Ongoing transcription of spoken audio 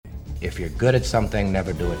If you're good at something,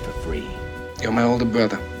 never do it for free. You're my older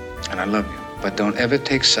brother, and I love you. But don't ever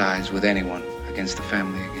take sides with anyone against the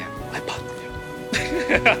family again. I bought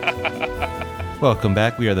you. Welcome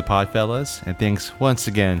back. We are the PodFellas, and thanks once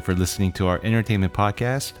again for listening to our entertainment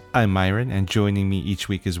podcast. I'm Myron, and joining me each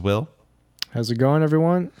week is Will. How's it going,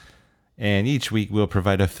 everyone? And each week we'll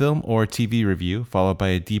provide a film or TV review, followed by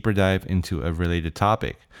a deeper dive into a related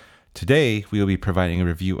topic. Today, we will be providing a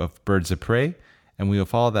review of Birds of Prey, and we will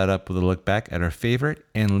follow that up with a look back at our favorite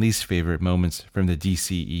and least favorite moments from the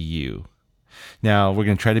DCEU. Now, we're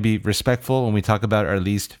going to try to be respectful when we talk about our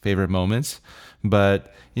least favorite moments,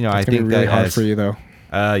 but, I think really hard for you, though.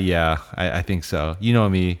 Yeah, I think so. You know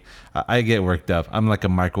me, I get worked up. I'm like a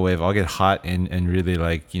microwave. I'll get hot and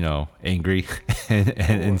really angry and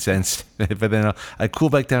incensed, but then I cool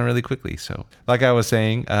back down really quickly. So like I was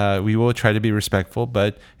saying, we will try to be respectful,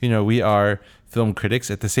 but we are film critics.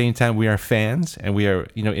 At the same time, we are fans and we are,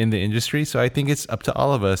 in the industry. So I think it's up to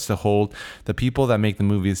all of us to hold the people that make the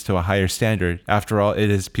movies to a higher standard. After all, it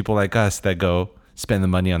is people like us that go spend the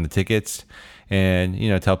money on the tickets and,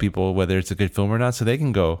 tell people whether it's a good film or not so they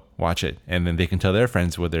can go watch it. And then they can tell their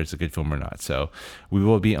friends whether it's a good film or not. So we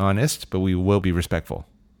will be honest, but we will be respectful.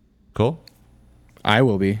 Cool? I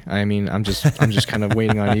will be. I mean, I'm just kind of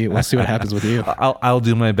waiting on you. We'll see what happens with you. I'll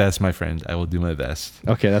do my best, my friend. I will do my best.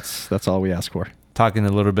 Okay, that's all we ask for. Talking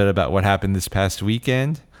a little bit about what happened this past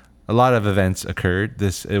weekend. A lot of events occurred.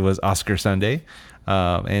 It was Oscar Sunday.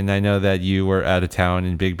 And I know that you were out of town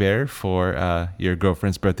in Big Bear for your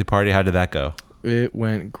girlfriend's birthday party. How did that go? It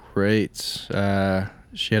went great.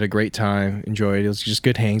 She had a great time, enjoyed it. It was just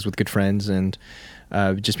good hangs with good friends and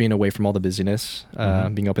just being away from all the busyness,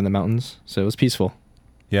 being up in the mountains. So it was peaceful.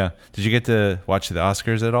 Yeah. Did you get to watch the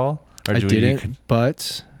Oscars at all? Or I didn't,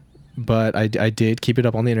 but I did keep it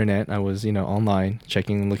up on the internet. I was, online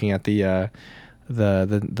checking, looking at the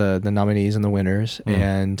nominees and the winners,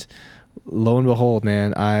 and lo and behold,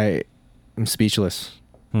 man, I am speechless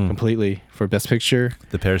completely for Best Picture.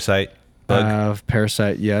 The Parasite bug?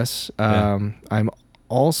 Parasite, yes. I'm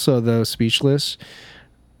also, though, speechless,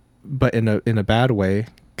 but in a bad way,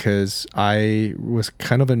 because I was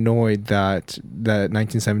kind of annoyed that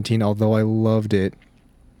 1917, although I loved it,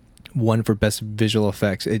 won for Best Visual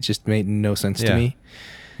Effects. It just made no sense to me.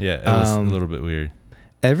 Yeah, it was a little bit weird.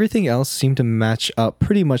 Everything else seemed to match up,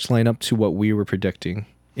 pretty much line up to what we were predicting.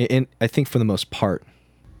 And I think for the most part.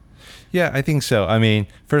 Yeah, I think so. I mean,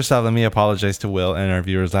 first off, let me apologize to Will and our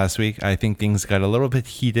viewers last week. I think things got a little bit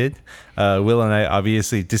heated. Will and I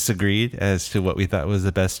obviously disagreed as to what we thought was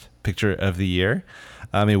the best picture of the year.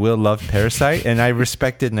 I mean, Will loved Parasite, and I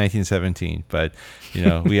respected 1917, but,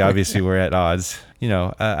 we obviously were at odds.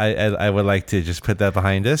 I would like to just put that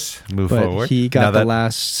behind us, move forward. He got the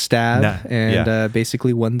last stab and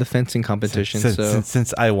basically won the fencing competition.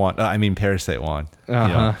 Since I won, Parasite won.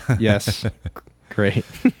 Yes. Great.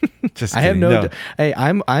 Just I have no. Hey,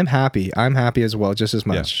 I'm happy. I'm happy as well, just as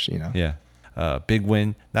much. Yeah. Big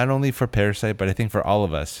win, not only for Parasite, but I think for all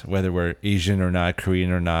of us, whether we're Asian or not,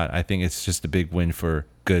 Korean or not. I think it's just a big win for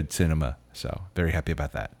good cinema. So very happy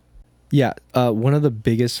about that. Yeah. One of the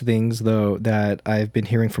biggest things, though, that I've been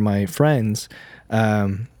hearing from my friends,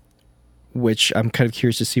 which I'm kind of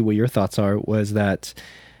curious to see what your thoughts are, was that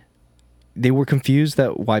they were confused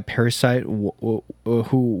that why Parasite, who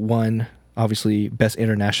won obviously Best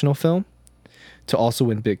International Film, to also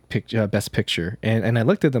win Best Picture. And I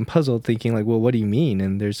looked at them puzzled, thinking like, well, what do you mean?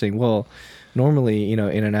 And they're saying, well, normally,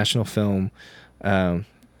 international film don't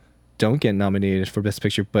get nominated for Best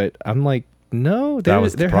Picture. But I'm like, no. That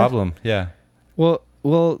was the problem. Yeah. Well,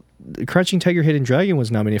 Crouching Tiger, Hidden Dragon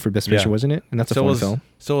was nominated for Best Picture, wasn't it? And that's a foreign film.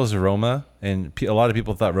 So was Roma. And a lot of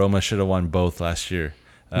people thought Roma should have won both last year.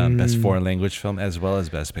 Best Foreign Language Film as well as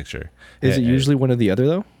Best Picture. Is it usually one or the other,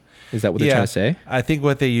 though? Is that what they're trying to say? I think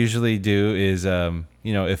what they usually do is,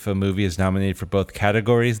 if a movie is nominated for both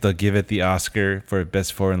categories, they'll give it the Oscar for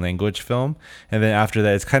Best Foreign Language Film. And then after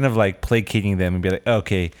that, it's kind of like placating them and be like,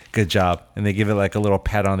 okay, good job. And they give it like a little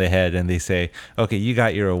pat on the head and they say, okay, you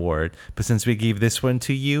got your award. But since we gave this one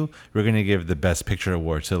to you, we're going to give the Best Picture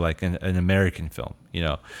award to like an American film,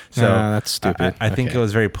 So that's stupid. I think it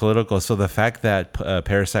was very political. So the fact that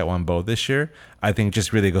Parasite won both this year, I think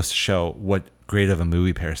just really goes to show what great of a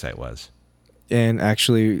movie Parasite was. And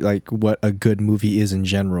actually, like, what a good movie is in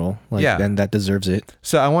general. And that deserves it.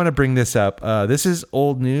 So I want to bring this up. This is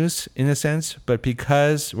old news in a sense, but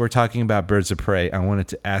because we're talking about Birds of Prey, I wanted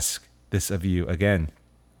to ask this of you again.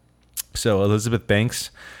 So Elizabeth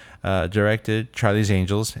Banks directed Charlie's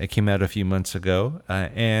Angels. It came out a few months ago.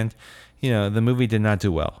 And, the movie did not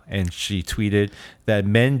do well. And she tweeted that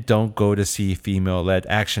men don't go to see female-led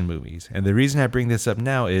action movies. And the reason I bring this up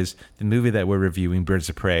now is the movie that we're reviewing, Birds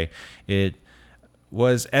of Prey, it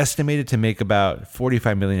was estimated to make about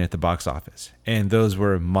 $45 million at the box office. And those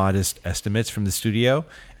were modest estimates from the studio.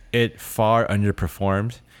 It far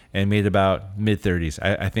underperformed and made about mid-30s.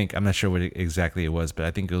 I think, I'm not sure what exactly it was, but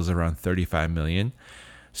I think it was around 35 million.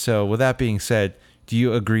 So with that being said, do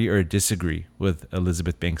you agree or disagree with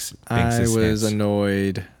Elizabeth Banks' I was stance?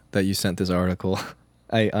 annoyed that you sent this article.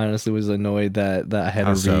 I honestly was annoyed that I had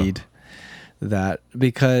How to so? read that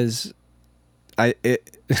because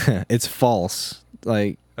it's false.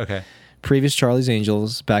 Like, Okay. previous Charlie's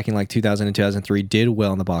Angels back in like 2000 and 2003 did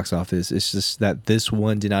well in the box office. It's just that this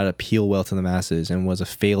one did not appeal well to the masses and was a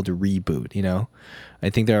failed reboot. I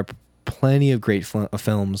think there are plenty of great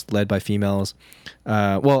films led by females.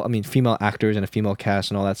 Well, I mean, female actors and a female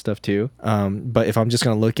cast and all that stuff too. But if I'm just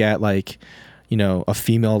going to look at like, a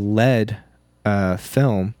female-led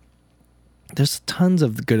film, there's tons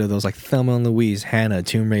of good of those, like Thelma and Louise, Hannah,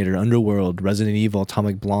 Tomb Raider, Underworld, Resident Evil,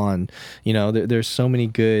 Atomic Blonde. There's so many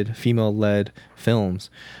good female-led films.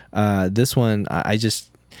 This one, I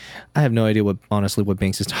have no idea what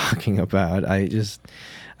Banks is talking about. I just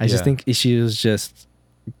think she was just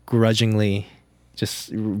grudgingly just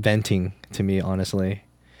venting to me, honestly.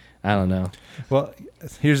 I don't know. Well,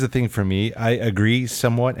 here's the thing for me. I agree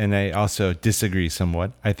somewhat, and I also disagree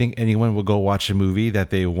somewhat. I think anyone will go watch a movie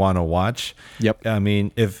that they want to watch. Yep.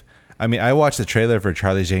 I watched the trailer for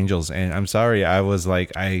Charlie's Angels, and I'm sorry, I was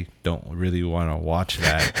like, I don't really want to watch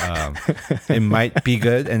that. It might be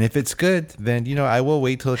good, and if it's good, then I will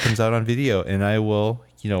wait till it comes out on video, and I will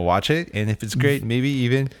watch it, and if it's great, maybe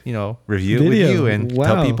even review it with you and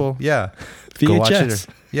tell people, go watch it. VHS.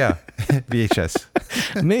 Yeah,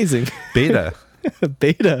 VHS. Amazing. Beta.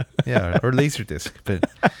 Beta. Yeah, or Laserdisc. But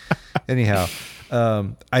anyhow,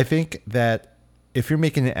 I think that if you're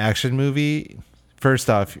making an action movie, first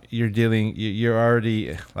off, you're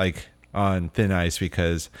already like on thin ice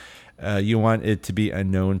because you want it to be a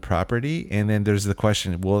known property. And then there's the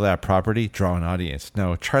question, will that property draw an audience?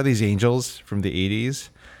 Now, Charlie's Angels from the 80s,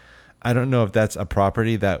 I don't know if that's a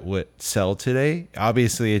property that would sell today.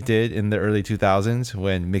 Obviously, it did in the early 2000s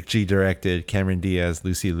when McG directed, Cameron Diaz,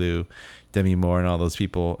 Lucy Liu, Demi Moore, and all those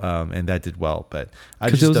people, and that did well. But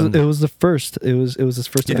it was the first. It was the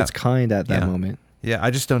first of its kind at that moment. Yeah, I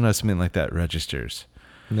just don't know something like that registers.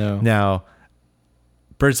 No. Now,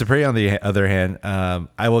 Birds of Prey, on the other hand,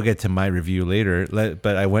 I will get to my review later,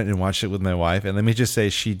 but I went and watched it with my wife, and let me just say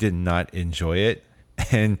she did not enjoy it.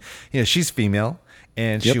 And she's female.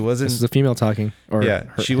 And she wasn't. This is a female talking.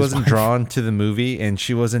 She wasn't drawn to the movie, and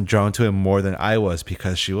she wasn't drawn to it more than I was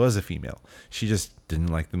because she was a female. She just didn't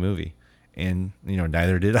like the movie, and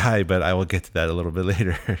neither did I. But I will get to that a little bit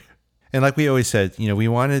later. And like we always said, we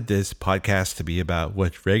wanted this podcast to be about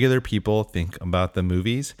what regular people think about the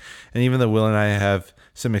movies. And even though Will and I have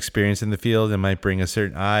some experience in the field and might bring a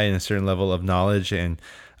certain eye and a certain level of knowledge and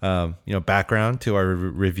background to our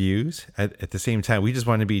reviews, at the same time, we just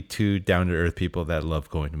want to be two down-to-earth people that love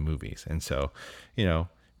going to movies. And so,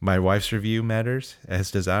 my wife's review matters, as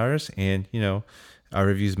does ours. And, our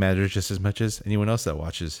reviews matter just as much as anyone else that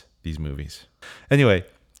watches these movies. Anyway,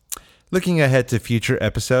 looking ahead to future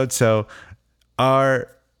episodes. So our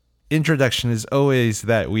introduction is always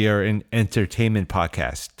that we are an entertainment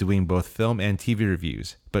podcast doing both film and TV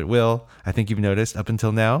reviews. But Will, I think you've noticed up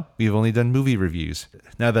until now, we've only done movie reviews.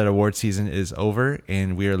 Now that award season is over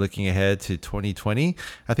and we are looking ahead to 2020,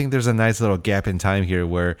 I think there's a nice little gap in time here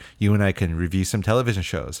where you and I can review some television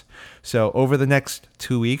shows. So over the next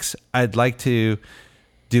 2 weeks, I'd like to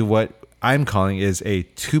do what I'm calling is a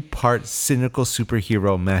 2-part cynical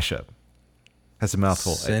superhero mashup. That's a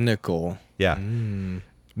mouthful. Cynical. Yeah.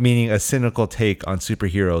 Meaning a cynical take on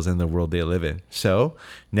superheroes and the world they live in. So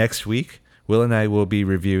next week, Will and I will be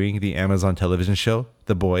reviewing the Amazon television show,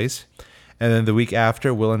 The Boys. And then the week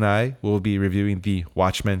after, Will and I will be reviewing the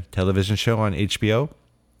Watchmen television show on HBO.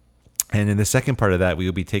 And in the second part of that, we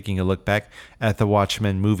will be taking a look back at the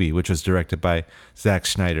Watchmen movie, which was directed by Zack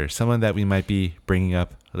Snyder, someone that we might be bringing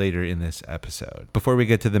up later in this episode. Before we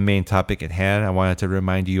get to the main topic at hand, I wanted to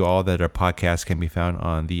remind you all that our podcast can be found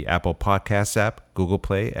on the Apple Podcasts app, Google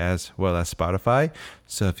Play, as well as Spotify.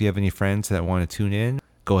 So if you have any friends that want to tune in,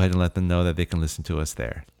 go ahead and let them know that they can listen to us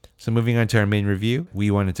there. So moving on to our main review,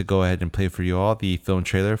 we wanted to go ahead and play for you all the film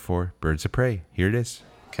trailer for Birds of Prey. Here it is.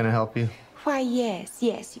 Can I help you? Why, yes,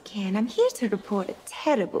 you can. I'm here to report a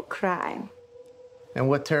terrible crime. And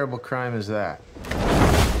what terrible crime is that?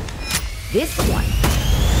 This one.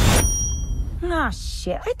 Ah,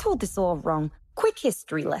 shit. I told this all wrong. Quick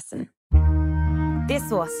history lesson. This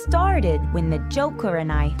all started when the Joker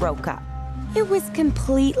and I broke up. It was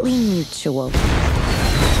completely mutual.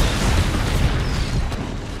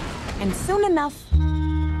 And soon enough,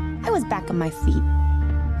 I was back on my feet,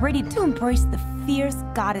 ready to embrace the fierce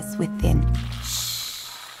goddess within.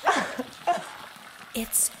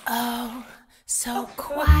 It's so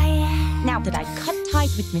quiet. Now that I cut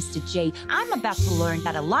ties with Mr. J, I'm about to learn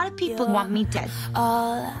that a lot of people want me dead.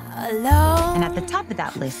 All alone. And at the top of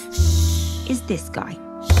that list is this guy.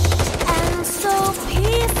 And so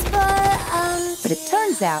peaceful. But it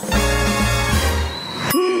turns out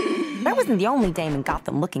that wasn't the only dame in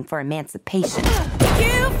Gotham looking for emancipation.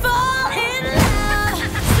 You fall in love.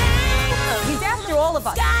 He's after all of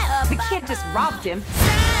us. The kid just robbed him.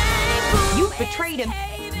 You betrayed him.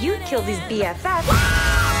 You killed his BFF.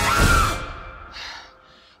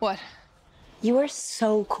 What? You are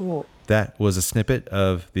so cool. That was a snippet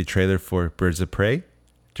of the trailer for Birds of Prey,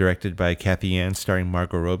 directed by Kathy Ann, starring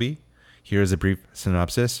Margot Robbie. Here's a brief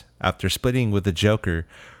synopsis. After splitting with the Joker,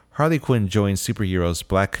 Harley Quinn joins superheroes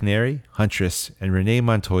Black Canary, Huntress, and Renee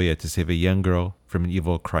Montoya to save a young girl from an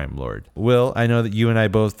evil crime lord. Will, I know that you and I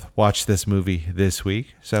both watched this movie this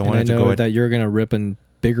week, so I wanted to go ahead. That you're gonna rip a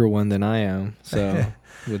bigger one than I am. So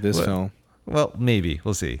with this film, well, maybe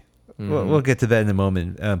we'll see. We'll get to that in a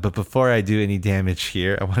moment. But before I do any damage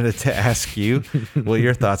here, I wanted to ask you what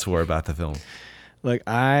your thoughts were about the film. Like,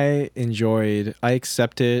 I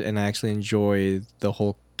accepted and I actually enjoyed the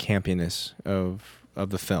whole campiness of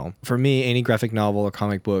the film. For me, any graphic novel or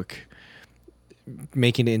comic book,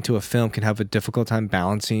 making it into a film can have a difficult time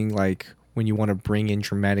balancing, like, when you want to bring in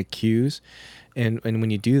dramatic cues. And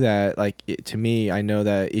when you do that, like, to me, I know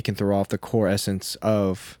that it can throw off the core essence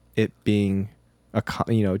of it being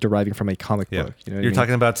deriving from a comic book. You know what I mean?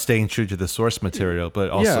 Talking about staying true to the source material, but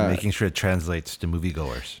also making sure it translates to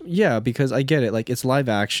moviegoers. Yeah, because I get it. Like, it's live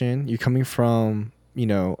action. You're coming from,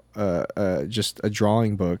 just a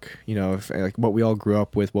drawing book, like what we all grew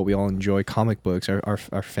up with, what we all enjoy, comic books,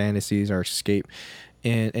 our fantasies, our escape,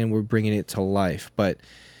 and we're bringing it to life. But,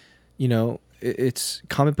 it's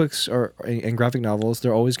comic books and graphic novels,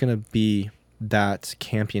 they're always going to be that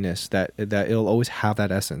campiness, that it'll always have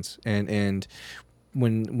that essence. And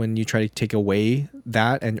when you try to take away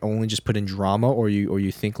that and only just put in drama, or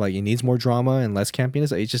you think like it needs more drama and less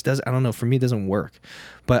campiness, it just doesn't, I don't know, for me it doesn't work.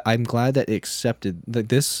 But I'm glad that it accepted, that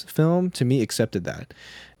this film to me accepted that.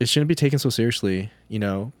 It shouldn't be taken so seriously,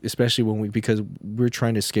 especially because we're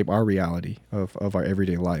trying to escape our reality of our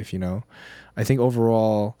everyday life. I think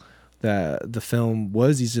overall that the film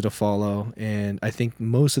was easy to follow, and I think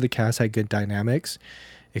most of the cast had good dynamics,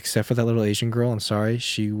 except for that little Asian girl. I'm sorry,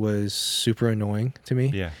 she was super annoying to me.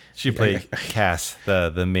 Yeah, she played Cass,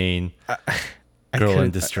 the main girl in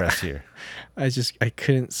distress here. I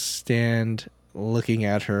couldn't stand looking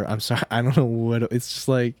at her. I'm sorry, I don't know what. It's just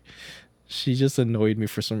like she just annoyed me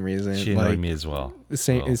for some reason. She annoyed me as well. The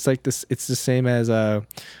same. It's like this. It's the same as what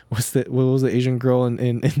was the Asian girl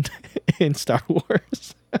in Star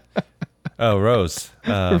Wars? Oh, Rose.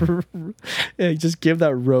 Yeah, just give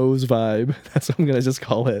that Rose vibe. That's what I'm gonna just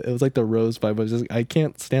call it. It was like the Rose vibe. I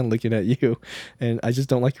can't stand looking at you, and I just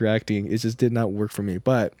don't like your acting. It just did not work for me.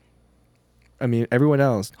 But I mean, everyone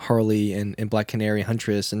else, Harley and Black Canary,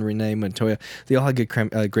 Huntress, and Renee Montoya, they all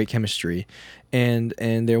had great chemistry, and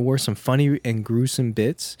there were some funny and gruesome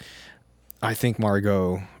bits. I think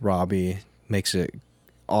Margot Robbie makes it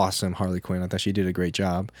awesome. Harley Quinn, I thought she did a great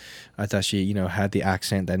job. I thought she had the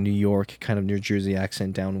accent, that New York kind of New Jersey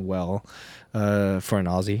accent down well for an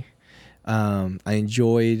Aussie. I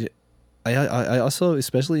also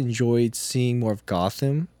especially enjoyed seeing more of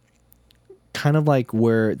Gotham, kind of like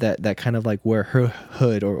where that kind of like where her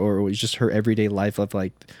hood or just her everyday life of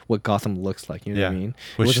like what Gotham looks like, what I mean?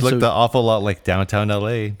 Which looked an awful lot like downtown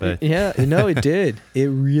LA, but yeah, no, it did. It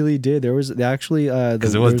really did. There was actually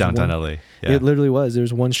because it was downtown LA. Yeah. It literally was.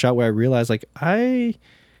 There's one shot where I realized, like, I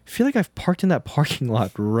feel like I've parked in that parking lot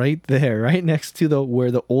right there, right next to where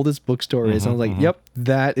the oldest bookstore is. And I was like, yep,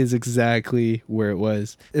 that is exactly where it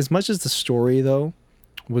was. As much as the story, though,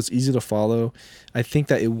 was easy to follow, I think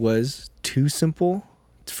that it was too simple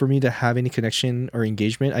for me to have any connection or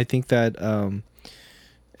engagement. I think that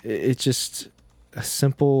it's just a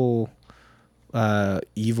simple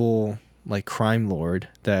evil, like, crime lord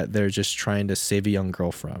that they're just trying to save a young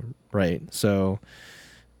girl from, right? So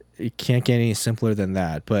it can't get any simpler than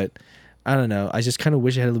that. But I don't know, I just kind of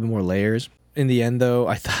wish it had a little bit more layers. In the end, though,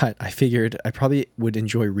 I figured I probably would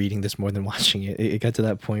enjoy reading this more than watching it. It got to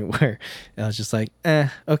that point where I was just like,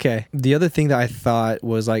 okay. The other thing that I thought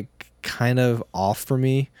was like kind of off for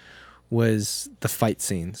me was the fight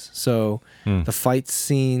scenes. So the fight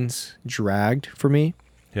scenes dragged for me.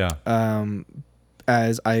 Yeah.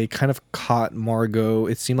 as I kind of caught Margot,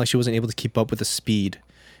 it seemed like she wasn't able to keep up with the speed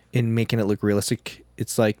in making it look realistic.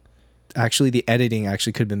 It's like actually the editing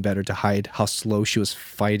actually could have been better to hide how slow she was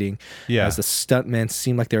fighting. Yeah. As the stuntmen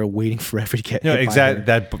seemed like they were waiting forever to get No, hit by exactly. her.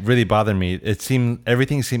 That really bothered me.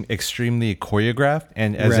 Everything seemed extremely choreographed,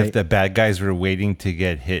 and as if the bad guys were waiting to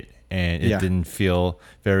get hit, and it didn't feel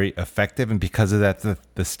very effective. And because of that,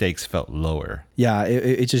 the stakes felt lower. Yeah,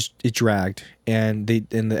 it dragged, and the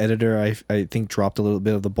editor I think dropped a little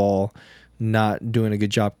bit of the ball, not doing a good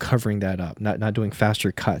job covering that up, not doing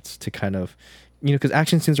faster cuts to kind of, because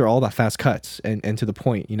action scenes are all about fast cuts and to the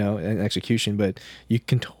point, and execution. But you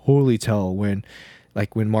can totally tell when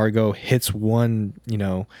Margot hits one,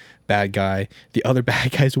 bad guy, the other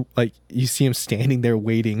bad guys, like you see him standing there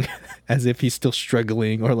waiting as if he's still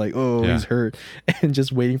struggling or like, he's hurt, and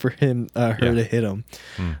just waiting for her to hit him.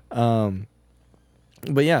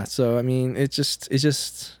 But yeah, so I mean, it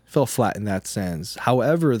just fell flat in that sense.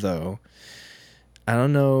 However, though, I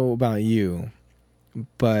don't know about you,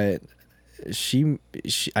 but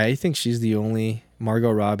I think she's the only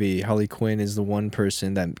Margot Robbie. Harley Quinn is the one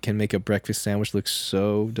person that can make a breakfast sandwich look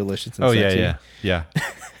so delicious and sexy. Yeah.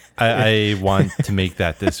 I want to make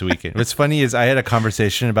that this weekend. What's funny is I had a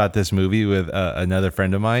conversation about this movie with another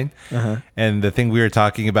friend of mine, and the thing we were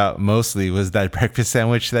talking about mostly was that breakfast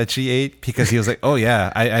sandwich that she ate, because he was like, "Oh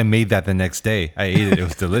yeah, I made that the next day. I ate it. It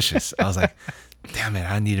was delicious." I was like, damn it,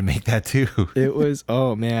 I need to make that too. It was,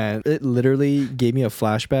 oh man, it literally gave me a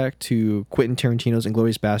flashback to Quentin Tarantino's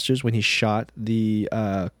Inglourious Basterds when he shot the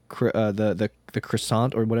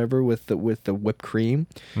croissant or whatever with the whipped cream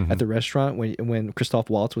at the restaurant when Christoph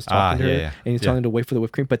Waltz was talking to her and he's telling her to wait for the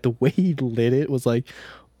whipped cream, but the way he lit it was like,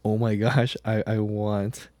 oh my gosh, I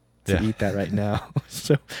want to eat that right now.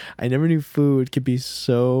 So I never knew food could be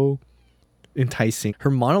so enticing. Her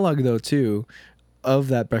monologue though too, of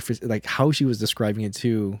that breakfast, like how she was describing it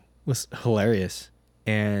too, was hilarious,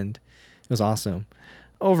 and it was awesome.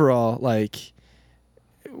 Overall, like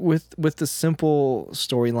with the simple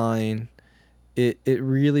storyline, it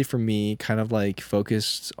really for me kind of like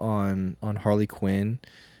focused on Harley Quinn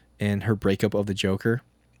and her breakup of the Joker,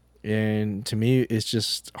 and to me it's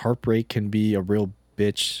just heartbreak can be a real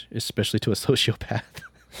bitch, especially to a sociopath.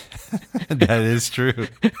 That is true.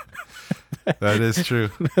 That is true.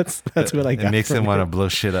 That's what I got. It makes them want to blow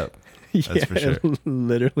shit up. That's for sure. It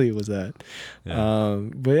literally was that. Yeah.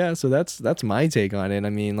 But yeah, so that's my take on it. I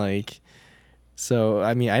mean, like, so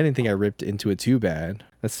I mean, I didn't think I ripped into it too bad.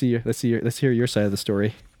 Let's hear your side of the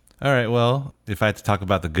story. All right. Well, if I had to talk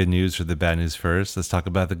about the good news or the bad news first, let's talk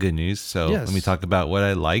about the good news. So let me talk about what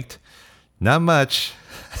I liked. Not much.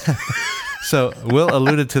 So Will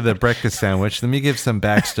alluded to the breakfast sandwich. Let me give some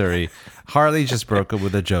backstory. Harley just broke up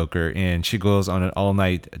with the Joker, and she goes on an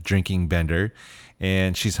all-night drinking bender,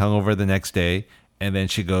 and she's hungover the next day, and then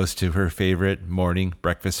she goes to her favorite morning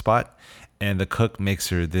breakfast spot, and the cook makes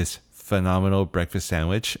her this phenomenal breakfast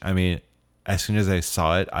sandwich. I mean, as soon as I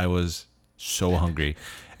saw it, I was so hungry.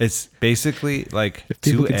 It's basically like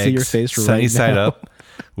 2 eggs sunny side up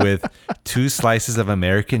with 2 slices of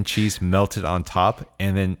American cheese melted on top,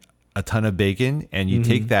 and then a ton of bacon, and you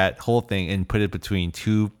take that whole thing and put it between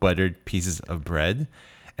 2 buttered pieces of bread,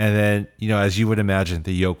 and then as you would imagine,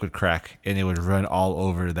 the yolk would crack and it would run all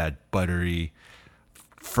over that buttery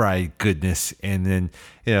fried goodness. And then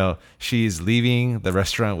she's leaving the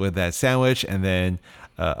restaurant with that sandwich, and then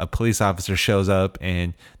a police officer shows up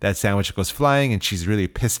and that sandwich goes flying, and she's really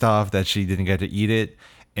pissed off that she didn't get to eat it.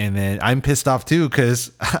 And then I'm pissed off too,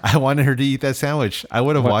 because I wanted her to eat that sandwich. I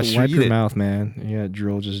would have watched her eat it. Wipe your mouth, man. Yeah,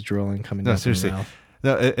 drilling coming down from your mouth.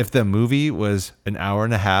 No, if the movie was an hour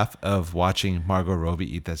and a half of watching Margot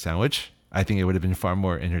Robbie eat that sandwich, I think it would have been far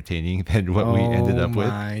more entertaining than what we ended up with.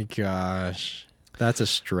 Oh my gosh. That's a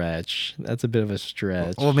stretch. That's a bit of a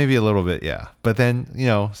stretch. Well, maybe a little bit, yeah. But then,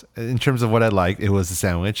 in terms of what I liked, it was the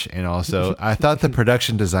sandwich. And also, I thought the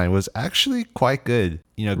production design was actually quite good.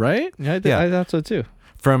 Right? I thought so too.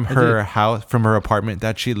 From her house, from her apartment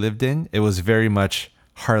that she lived in, it was very much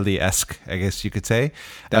Harley-esque, I guess you could say.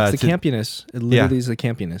 That's the campiness. It literally is the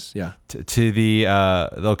campiness, yeah. To the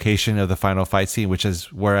location of the final fight scene, which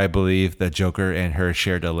is where I believe the Joker and her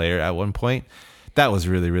shared a lair at one point. That was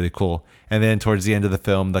really, really cool. And then towards the end of the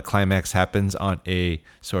film, the climax happens on a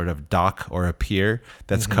sort of dock or a pier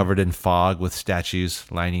that's covered in fog with statues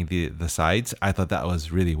lining the sides. I thought that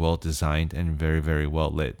was really well designed and very, very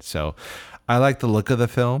well lit. So I like the look of the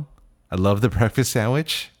film. I love the breakfast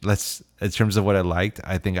sandwich. In terms of what I liked,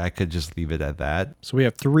 I think I could just leave it at that. So we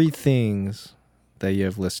have 3 things that you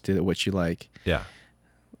have listed what you like. Yeah.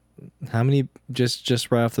 How many,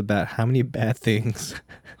 just right off the bat, how many bad things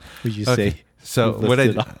would you say? So You've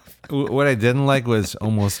listed off. what I didn't like was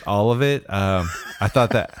almost all of it. I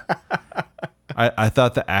thought that I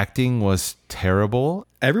thought the acting was terrible.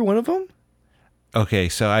 Every one of them? Okay,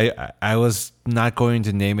 so I was not going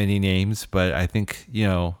to name any names, but I think,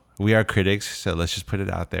 we are critics, so let's just put it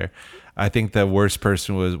out there. I think the worst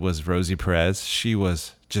person was Rosie Perez. She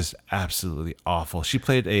was just absolutely awful. She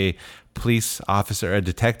played a police officer, a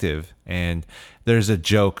detective, and there's a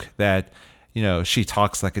joke that, she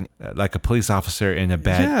talks like a police officer in a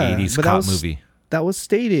bad 80s cop movie. That was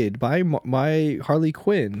stated by Harley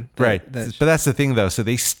Quinn. Right. But that's the thing, though. So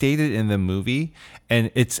they stated in the movie,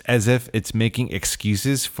 and it's as if it's making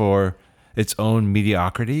excuses for its own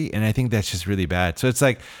mediocrity. And I think that's just really bad. So it's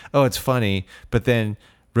like, oh, it's funny. But then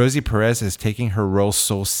Rosie Perez is taking her role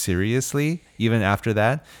so seriously, even after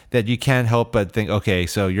that you can't help but think, okay,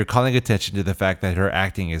 so you're calling attention to the fact that her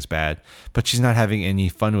acting is bad, but she's not having any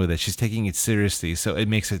fun with it. She's taking it seriously. So it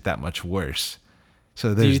makes it that much worse.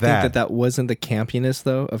 So there's Do you think that wasn't the campiness,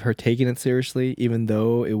 though, of her taking it seriously, even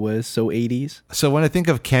though it was so 80s? So when I think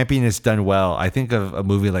of campiness done well, I think of a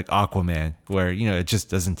movie like Aquaman, where, it just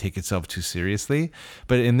doesn't take itself too seriously.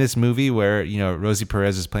 But in this movie where, Rosie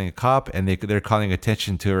Perez is playing a cop and they're calling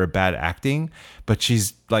attention to her bad acting, but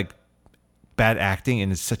she's like bad acting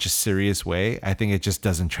in such a serious way, I think it just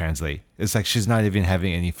doesn't translate. It's like she's not even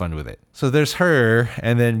having any fun with it. So there's her,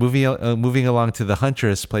 and then moving along to the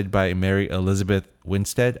Huntress, played by Mary Elizabeth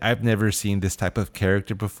Winstead. I've never seen this type of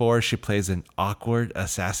character before. She plays an awkward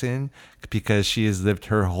assassin because she has lived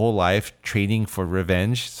her whole life training for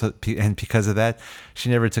revenge. And because of that,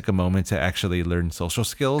 she never took a moment to actually learn social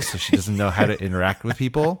skills, so she doesn't know how to interact with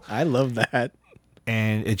people. I love that.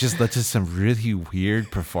 And it just led to some really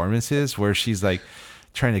weird performances where she's like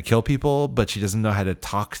trying to kill people, but she doesn't know how to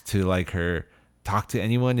talk to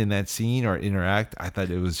anyone in that scene or interact. I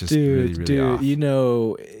thought it was just really off. You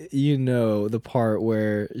know the part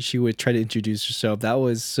where she would try to introduce herself. That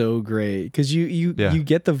was so great because you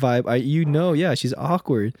get the vibe. She's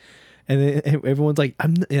awkward, and then everyone's like,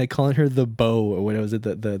 I'm calling her the bow or what was it,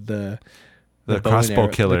 the crossbow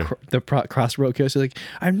killer, the crossbow killer. She's like,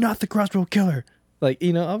 I'm not the crossbow killer. Like,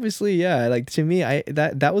 obviously, yeah. Like, to me,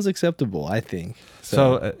 that was acceptable, I think.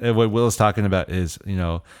 So what Will is talking about is,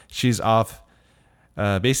 she's off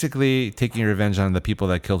basically taking revenge on the people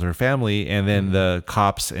that killed her family. And then the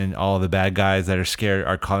cops and all the bad guys that are scared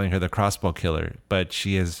are calling her the crossbow killer. But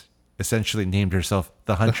she has essentially named herself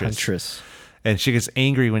the Huntress. And she gets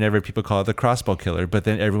angry whenever people call her the crossbow killer. But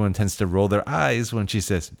then everyone tends to roll their eyes when she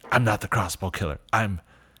says, I'm not the crossbow killer. I'm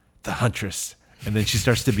the Huntress. And then she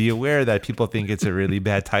starts to be aware that people think it's a really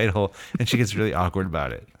bad title, and she gets really awkward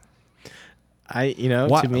about it.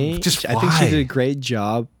 To me, I think she did a great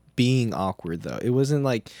job being awkward, though. It wasn't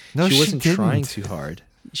like she wasn't trying too hard.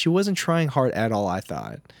 She wasn't trying hard at all. I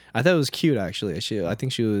thought it was cute, actually. I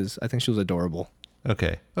think she was adorable.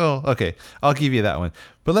 Okay. Oh, okay. I'll give you that one.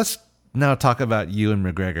 But let's now talk about Ewan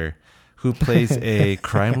McGregor, who plays a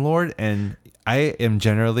crime lord, and I am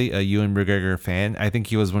generally a Ewan McGregor fan. I think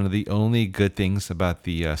he was one of the only good things about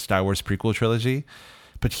the Star Wars prequel trilogy.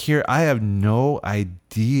 But here, I have no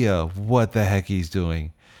idea what the heck he's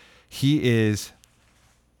doing. He is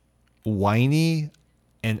whiny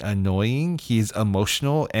and annoying. He's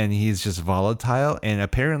emotional and he's just volatile. And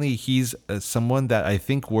apparently he's someone that I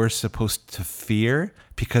think we're supposed to fear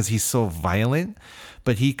because he's so violent.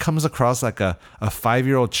 But he comes across like a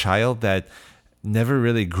 5-year-old child that never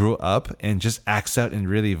really grew up and just acts out in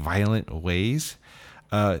really violent ways.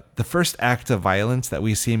 The first act of violence that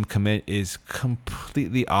we see him commit is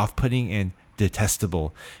completely off-putting and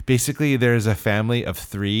detestable. Basically, there's a family of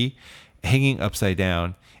 3 hanging upside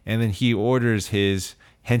down, and then he orders his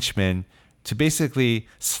henchmen to basically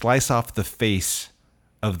slice off the face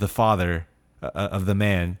of the father of the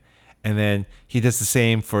man, and then he does the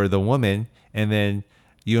same for the woman, and then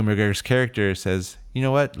Ewan McGregor's character says, you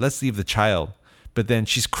know what, let's leave the child. But then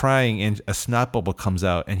she's crying and a snot bubble comes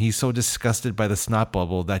out, and he's so disgusted by the snot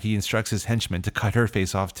bubble that he instructs his henchmen to cut her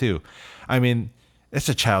face off too. I mean, it's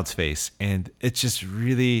a child's face, and it's just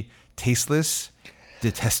really tasteless,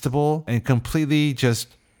 detestable, and completely just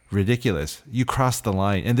ridiculous. You cross the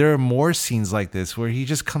line. And there are more scenes like this where he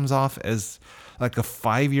just comes off as like a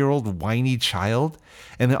 5-year-old whiny child,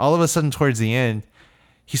 and then all of a sudden towards the end,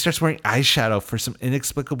 he starts wearing eyeshadow for some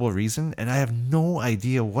inexplicable reason, and I have no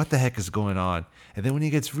idea what the heck is going on. And then when he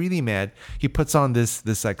gets really mad, he puts on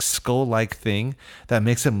this like skull-like thing that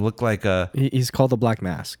makes him look like He's called the Black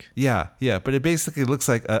Mask. Yeah, but it basically looks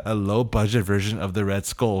like a low-budget version of the Red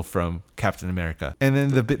Skull from Captain America. And then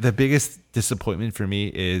the biggest disappointment for me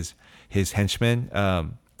is his henchman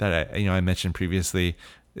that I mentioned previously,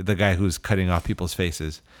 the guy who's cutting off people's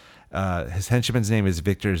faces. His henchman's name is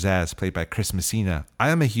Victor Zsasz, played by Chris Messina. I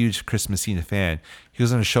am a huge Chris Messina fan. He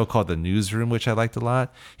was on a show called The Newsroom, which I liked a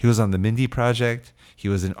lot. He was on The Mindy Project. He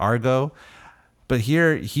was in Argo. But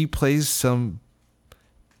here he plays some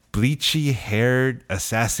bleachy-haired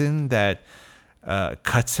assassin that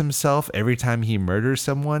cuts himself every time he murders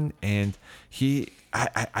someone. And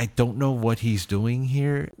I don't know what he's doing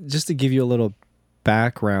here. Just to give you a little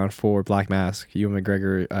background for Black Mask, Ewan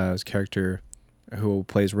McGregor's character who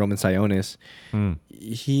plays Roman Sionis,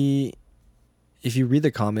 he, if you read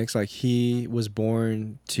the comics, like he was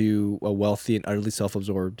born to a wealthy and utterly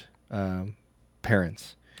self-absorbed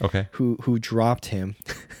parents. Okay. Who dropped him,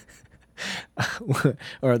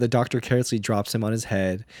 or the doctor carelessly drops him on his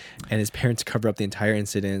head, and his parents cover up the entire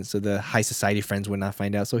incident so the high society friends would not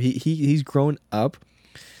find out. So he's grown up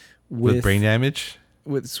with brain damage.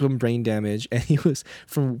 With some brain damage, and he was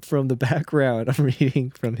from the background. I'm reading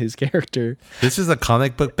from his character. This is a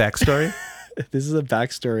comic book backstory. This is a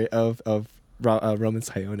backstory of Roman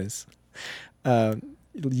Sionis.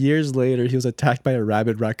 Years later, he was attacked by a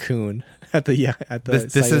rabid raccoon at the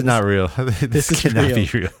This is not real. This cannot be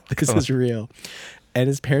real. This is real, and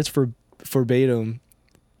his parents forbade him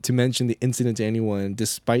to mention the incident to anyone,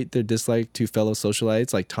 despite their dislike to fellow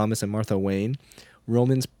socialites like Thomas and Martha Wayne.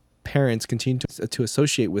 Roman's parents continued to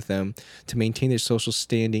associate with them to maintain their social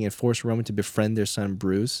standing and forced Roman to befriend their son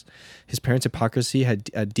Bruce. His parents' hypocrisy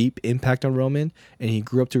had a deep impact on Roman, and he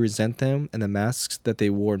grew up to resent them and the masks that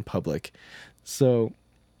they wore in public. So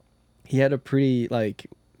he had a pretty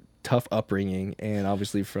tough upbringing, and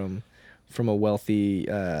obviously from a wealthy,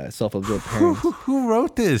 self-absorbed parent. Who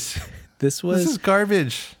wrote this? This is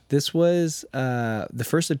garbage. This was the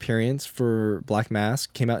first appearance for Black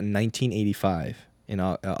Mask came out in 1985. In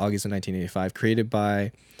August of 1985, created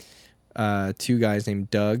by two guys named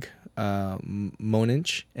Doug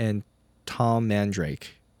Monich and Tom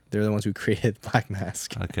Mandrake. They're the ones who created Black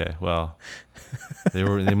Mask. Okay, well, they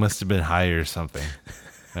must have been high or something.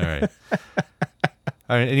 All right.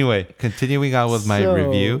 Anyway, continuing on with my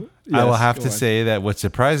review, I will have to say that what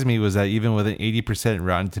surprised me was that even with an 80%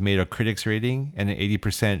 Rotten Tomato critics rating and an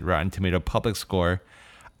 80% Rotten Tomato public score,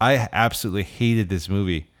 I absolutely hated this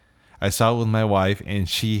movie. I saw it with my wife, and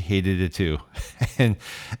she hated it too. And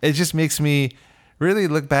it just makes me really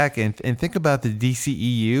look back and think about the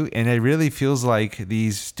DCEU, and it really feels like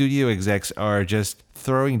these studio execs are just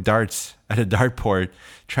throwing darts at a dartboard,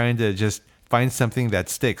 trying to just find something that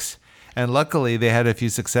sticks. And luckily, they had a few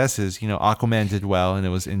successes. Aquaman did well, and it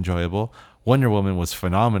was enjoyable. Wonder Woman was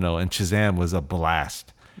phenomenal, and Shazam was a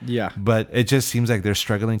blast. Yeah. But it just seems like they're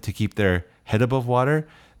struggling to keep their head above water.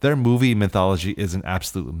 Their movie mythology is an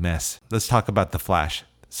absolute mess. Let's talk about The Flash.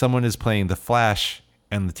 Someone is playing The Flash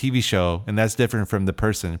in the TV show, and that's different from the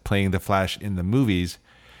person playing The Flash in the movies.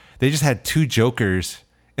 They just had two Jokers,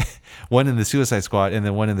 one in the Suicide Squad and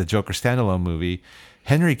then one in the Joker standalone movie.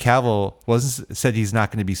 Henry Cavill said he's not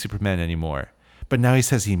going to be Superman anymore, but now he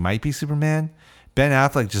says he might be Superman. Ben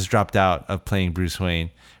Affleck just dropped out of playing Bruce Wayne.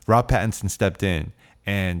 Rob Pattinson stepped in,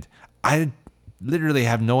 and I literally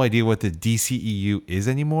have no idea what the DCEU is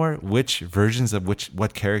anymore, which versions of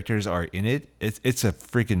what characters are in it. It's a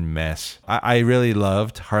freaking mess. I really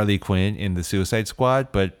loved Harley Quinn in the Suicide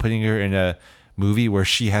Squad, but putting her in a movie where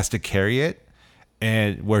she has to carry it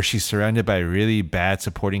and where she's surrounded by really bad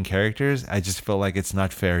supporting characters, I just feel like it's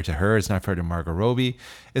not fair to her. It's not fair to Margot Robbie.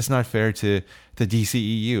 It's not fair to the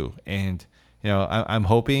DCEU. And, I'm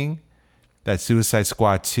hoping that Suicide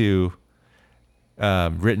Squad 2,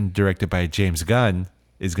 written, directed by James Gunn,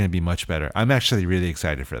 is going to be much better. I'm actually really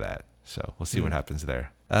excited for that. So we'll see what happens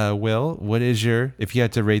there. Will, if you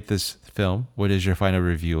had to rate this film, what is your final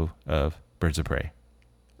review of Birds of Prey?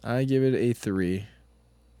 I give it a 3.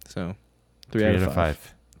 So 3 out of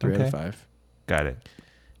 5. 3 out of 5. Got it.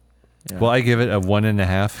 Yeah. Well, I give it a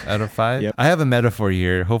 1.5 out of 5. Yep. I have a metaphor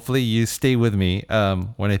here. Hopefully you stay with me.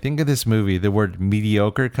 When I think of this movie, the word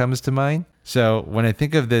mediocre comes to mind. So when I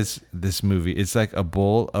think of this movie, it's like a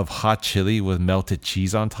bowl of hot chili with melted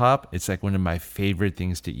cheese on top. It's like one of my favorite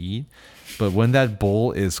things to eat. But when that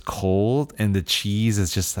bowl is cold and the cheese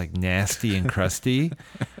is just like nasty and crusty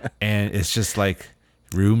and it's just like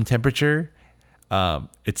room temperature,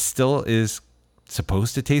 it still is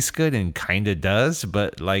supposed to taste good and kind of does,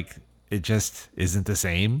 but like it just isn't the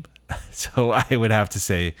same. So I would have to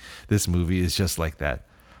say this movie is just like that.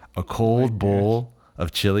 A cold bowl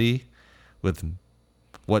of chili with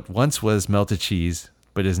what once was melted cheese,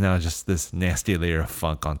 but is now just this nasty layer of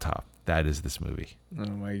funk on top. That is this movie. Oh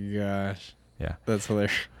my gosh. Yeah. That's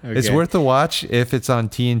hilarious. It's Okay. worth a watch if it's on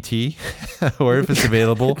TNT or if it's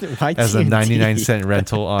available Why as a TNT? 99-cent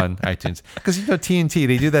rental on iTunes. Because TNT,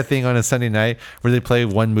 they do that thing on a Sunday night where they play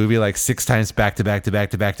one movie like 6 times back to back to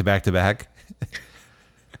back to back to back to back.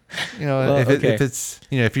 Well, if it's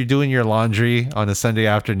if you're doing your laundry on a Sunday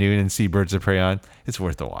afternoon and see Birds of Prey on, it's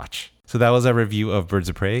worth a watch. So that was our review of Birds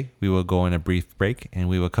of Prey. We will go on a brief break and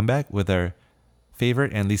we will come back with our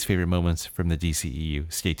favorite and least favorite moments from the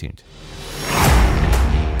DCEU. Stay tuned.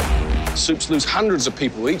 Soups lose hundreds of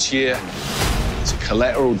people each year. It's a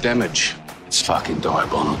collateral damage. It's fucking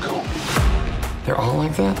diabolical. They're all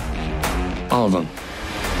like that? All of them.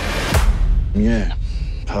 Yeah.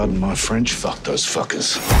 Pardon my French. Fuck those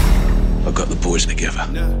fuckers. I got the boys together.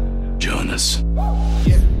 Join us.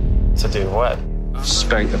 To do what?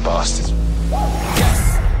 Spank the bastards.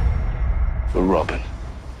 For robbing.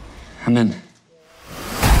 I'm in.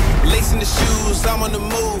 Lacing the shoes, I'm on the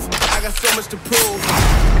move. I got so much to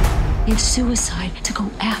prove. It's suicide to go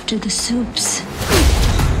after the soups.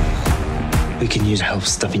 We can use help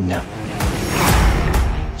stuffing them.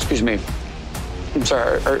 Excuse me. I'm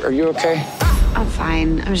sorry, are you okay? I'm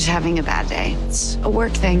fine. I'm just having a bad day. It's a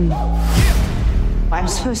work thing. I'm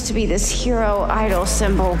supposed to be this hero idol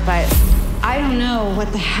symbol, but I don't know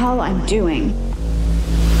what the hell I'm doing.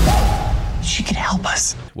 She could help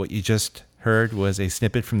us. What you just heard was a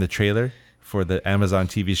snippet from the trailer for the Amazon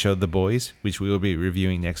TV show The Boys, which we will be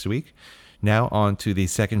reviewing next week. Now on to the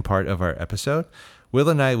second part of our episode. Will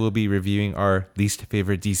and I will be reviewing our least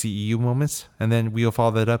favorite DCEU moments, and then we will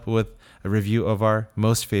follow that up with a review of our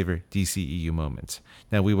most favorite DCEU moments.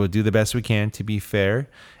 Now, we will do the best we can to be fair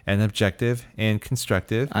and objective and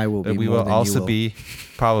constructive. I will be but we more will than also you will. be,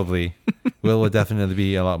 probably, Will definitely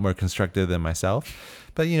be a lot more constructive than myself.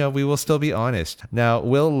 But, we will still be honest. Now,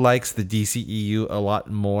 Will likes the DCEU a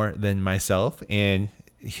lot more than myself, and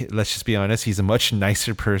let's just be honest, he's a much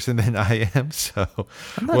nicer person than I am. So,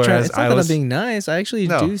 I'm not trying. It's not that I'm being nice. I actually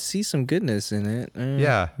do see some goodness in it.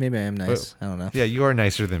 Yeah, maybe I am nice. I don't know. Yeah, you are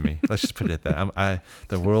nicer than me. Let's just put it at that.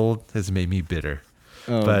 The world has made me bitter.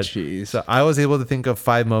 Oh, jeez. So I was able to think of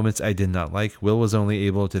 5 moments I did not like. Will was only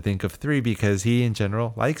able to think of 3 because he, in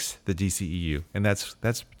general, likes the DCEU, and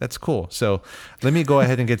that's cool. So let me go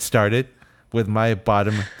ahead and get started with my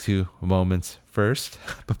bottom 2 moments first.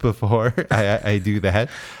 But before I do that,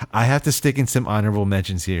 I have to stick in some honorable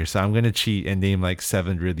mentions here. So I'm going to cheat and name like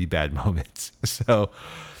 7 really bad moments. So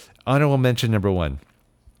honorable mention number 1,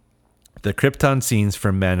 the Krypton scenes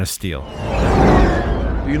from Man of Steel.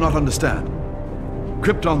 Do you not understand?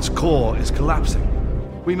 Krypton's core is collapsing.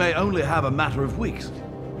 We may only have a matter of weeks.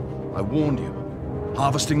 I warned you.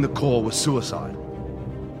 Harvesting the core was suicide.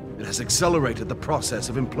 It has accelerated the process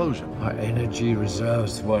of implosion. Our energy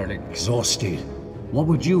reserves were exhausted. What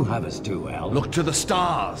would you have us do, Al? Look to the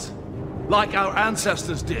stars. Like our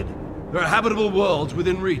ancestors did. There are habitable worlds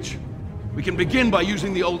within reach. We can begin by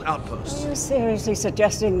using the old outposts. Are you seriously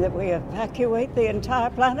suggesting that we evacuate the entire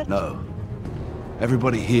planet? No.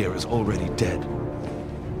 Everybody here is already dead.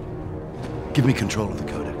 Give me control of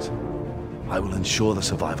the Codex. I will ensure the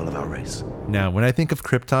survival of our race. Now, when I think of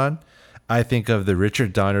Krypton, I think of the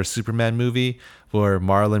Richard Donner Superman movie where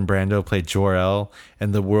Marlon Brando played Jor-El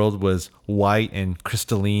and the world was white and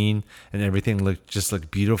crystalline and everything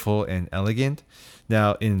looked beautiful and elegant.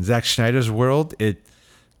 Now, in Zack Snyder's world, it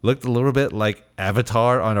looked a little bit like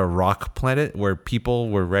Avatar on a rock planet where people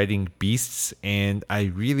were riding beasts, and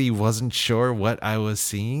I really wasn't sure what I was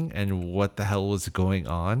seeing and what the hell was going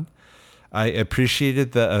on. I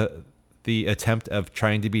appreciated the attempt of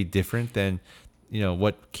trying to be different than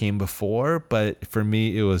what came before, but for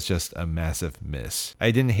me it was just a massive miss.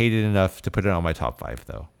 I didn't hate it enough to put it on my top 5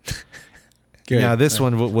 though. Good. Now this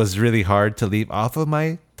one was really hard to leave off of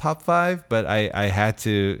my top 5, but I had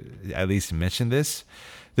to at least mention this.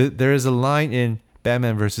 There is a line in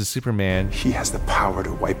Batman vs. Superman. He has the power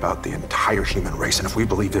to wipe out the entire human race, and if we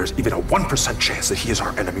believe there's even a 1% chance that he is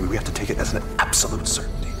our enemy, we have to take it as an absolute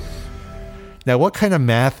certainty. Now, what kind of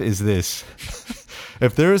math is this?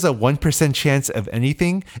 If there is a 1% chance of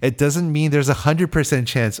anything, it doesn't mean there's a 100%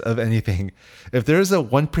 chance of anything. If there is a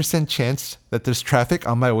 1% chance that there's traffic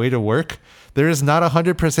on my way to work, there is not a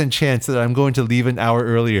 100% chance that I'm going to leave an hour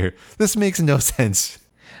earlier. This makes no sense.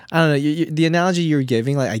 I don't know. The analogy you're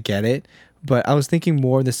giving, like, I get it, but I was thinking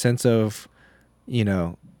more in the sense of,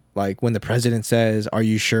 like when the president says, "Are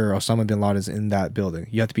you sure Osama bin Laden is in that building?"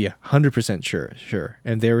 You have to be 100% sure.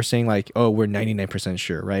 And they were saying like, "Oh, we're 99%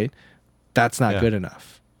 sure," right? That's not good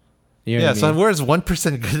enough. You know what I mean? So where is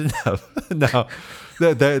 1% good enough?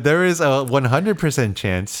 No, there is a 100%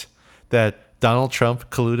 chance that Donald Trump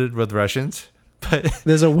colluded with Russians. But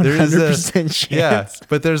there's a 100% chance. Yeah,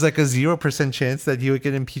 but there's like a 0% chance that he would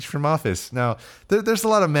get impeached from office. Now, there's a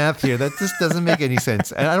lot of math here that just doesn't make any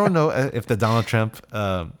sense. And I don't know if the Donald Trump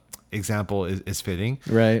example is fitting.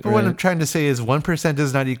 Right. But what I'm trying to say is 1%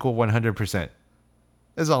 does not equal 100%.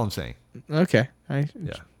 That's all I'm saying. Okay.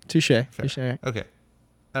 Touche. Okay.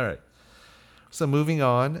 All right. So moving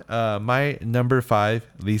on, my number 5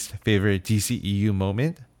 least favorite DCEU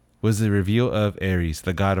moment was the reveal of Ares,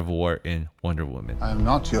 the god of war in Wonder Woman. I am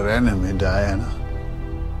not your enemy, Diana.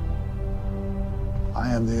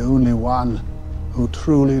 I am the only one who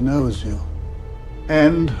truly knows you,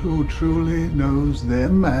 and who truly knows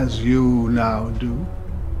them as you now do.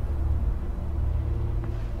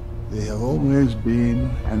 They have always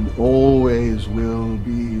been and always will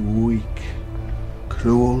be weak,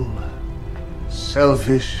 cruel,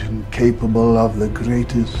 selfish, and capable of the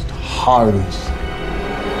greatest horrors.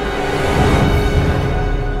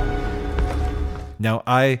 Now,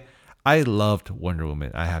 I loved Wonder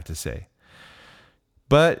Woman, I have to say.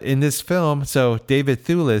 But in this film, so David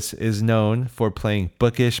Thewlis is known for playing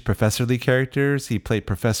bookish professorly characters. He played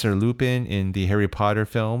Professor Lupin in the Harry Potter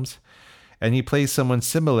films, and he plays someone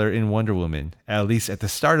similar in Wonder Woman, at least at the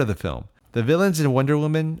start of the film. The villains in Wonder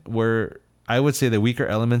Woman were, I would say, the weaker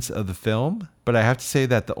elements of the film, but I have to say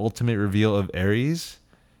that the ultimate reveal of Ares,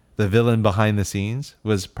 the villain behind the scenes,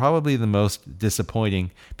 was probably the most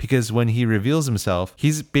disappointing, because when he reveals himself,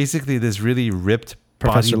 he's basically this really ripped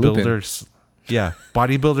Professor bodybuilder,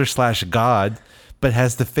 bodybuilder / god, but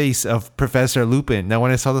has the face of Professor Lupin. Now,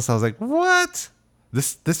 when I saw this, I was like, what?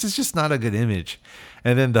 This is just not a good image.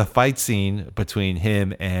 And then the fight scene between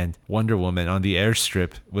him and Wonder Woman on the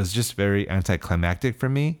airstrip was just very anticlimactic for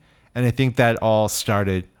me. And I think that all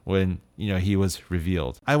started when, he was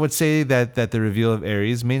revealed. I would say that the reveal of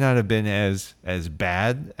Ares may not have been as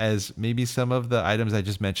bad as maybe some of the items I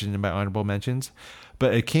just mentioned in my honorable mentions,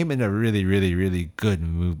 but it came in a really, really, really good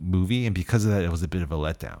movie, and because of that, it was a bit of a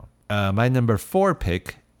letdown. My number 4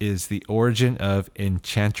 pick is the origin of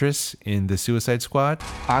Enchantress in The Suicide Squad.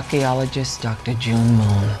 Archaeologist Dr. June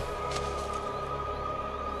Moon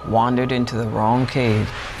wandered into the wrong cave.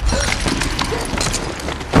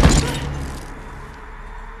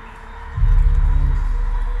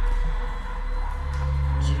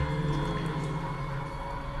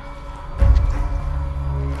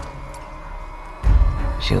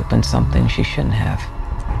 She opened something she shouldn't have.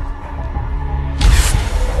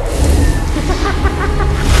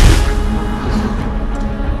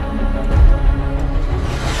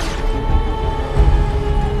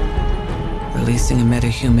 Releasing a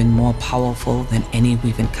metahuman more powerful than any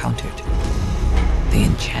we've encountered. The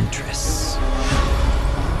Enchantress.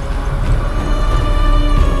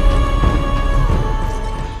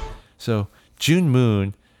 So, June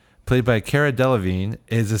Moon, played by Cara Delevingne,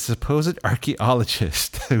 is a supposed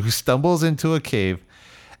archaeologist who stumbles into a cave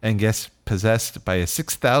and gets possessed by a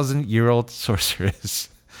 6,000-year-old sorceress.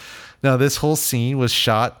 Now, this whole scene was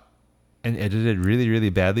shot and edited really, really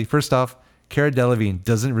badly. First off, Cara Delevingne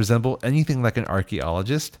doesn't resemble anything like an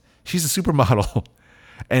archaeologist. She's a supermodel,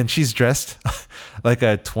 and she's dressed like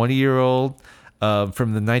a 20-year-old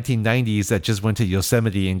from the 1990s that just went to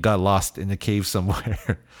Yosemite and got lost in a cave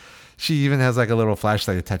somewhere. She even has like a little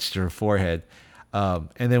flashlight attached to her forehead. And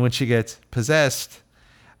then when she gets possessed,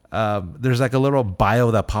 there's like a little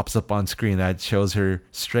bio that pops up on screen that shows her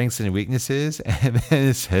strengths and weaknesses. And then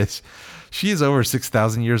it says, she is over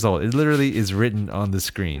 6,000 years old. It literally is written on the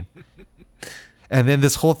screen. And then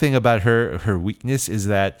this whole thing about her weakness is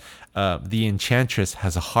that the Enchantress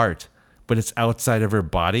has a heart, but it's outside of her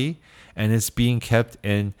body, and it's being kept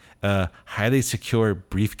in a highly secure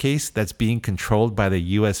briefcase that's being controlled by the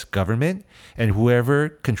U.S. government, and whoever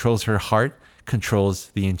controls her heart controls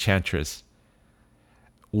the Enchantress.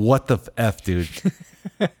 What the F, dude?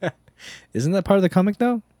 Isn't that part of the comic,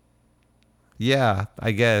 though? Yeah,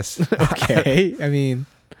 I guess. Okay. I mean,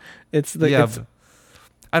 it's the... Yeah,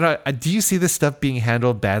 I don't. Do you see this stuff being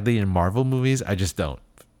handled badly in Marvel movies? I just don't.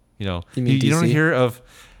 You mean you don't hear of...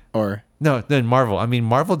 Or... No, then Marvel. I mean,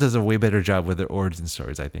 Marvel does a way better job with their origin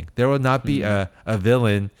stories, I think. There will not be a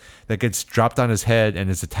villain that gets dropped on his head and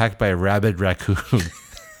is attacked by a rabid raccoon.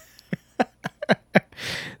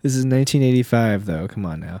 This is 1985, though. Come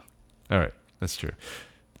on now. All right. That's true.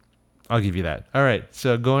 I'll give you that. All right.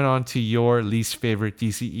 So going on to your least favorite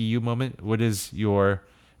DCEU moment. We're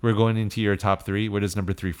going into your top 3. What is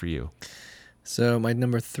number 3 for you? So my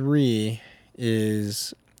number 3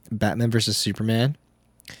 is Batman versus Superman.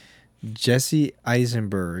 Jesse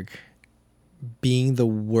Eisenberg being the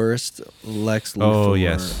worst Lex Luthor. Oh,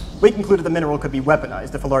 yes. We concluded the mineral could be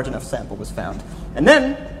weaponized if a large enough sample was found. And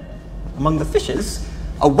then, among the fishes,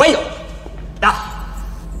 a whale.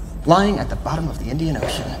 Lying at the bottom of the Indian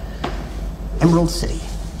Ocean. Emerald City.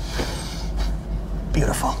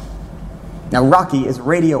 Beautiful. Now, Rocky is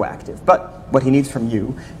radioactive, but what he needs from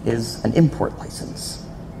you is an import license.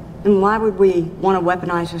 And why would we want to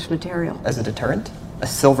weaponize this material? As a deterrent? A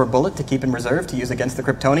silver bullet to keep in reserve to use against the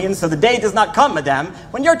Kryptonians, so the day does not come, madame,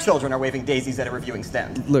 when your children are waving daisies at a reviewing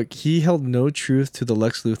stand. Look, he held no truth to the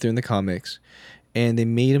Lex Luthor in the comics, and they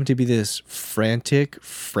made him to be this frantic,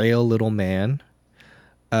 frail little man.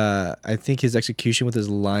 I think his execution with his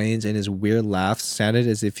lines and his weird laughs sounded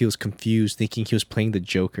as if he was confused, thinking he was playing the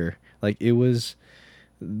Joker. Like, it was...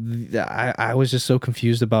 I was just so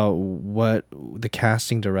confused about what the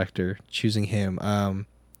casting director choosing him.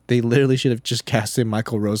 They literally should have just casted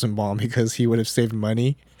Michael Rosenbaum because he would have saved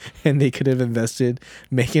money and they could have invested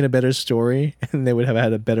making a better story and they would have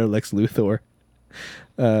had a better Lex Luthor.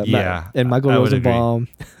 And Michael Rosenbaum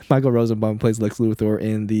plays Lex Luthor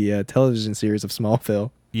in the television series of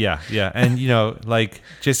Smallville. Yeah. And, like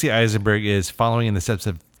Jesse Eisenberg is following in the steps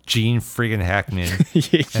of Gene friggin' Hackman.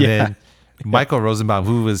 And then Michael Rosenbaum,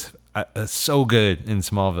 who was so good in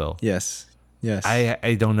Smallville. Yes.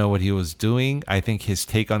 I don't know what he was doing. I think his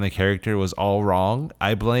take on the character was all wrong.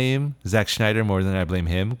 I blame Zack Snyder more than I blame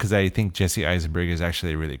him because I think Jesse Eisenberg is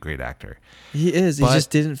actually a really great actor. He is. He just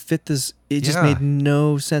didn't fit this. It just made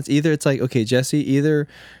no sense. Either it's like, okay, Jesse, either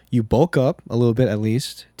you bulk up a little bit at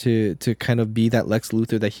least to kind of be that Lex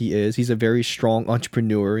Luthor that he is. He's a very strong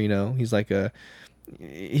entrepreneur, He's like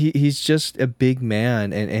he's just a big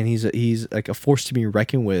man and he's like a force to be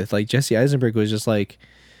reckoned with. Like Jesse Eisenberg was just like,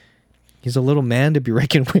 he's a little man to be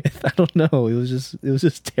reckoned with. I don't know. It was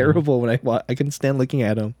just terrible when I couldn't stand looking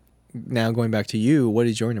at him. Now going back to you, what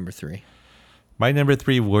is your number 3? My number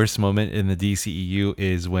 3 worst moment in the DCEU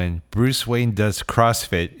is when Bruce Wayne does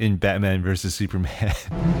CrossFit in Batman vs. Superman.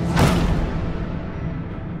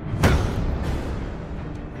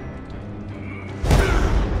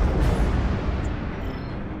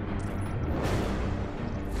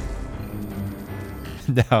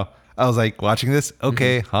 Now, I was like watching this.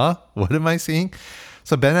 Okay, What am I seeing?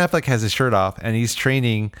 So Ben Affleck has his shirt off and he's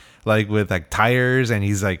training like with like tires and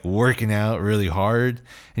he's like working out really hard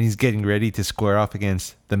and he's getting ready to square off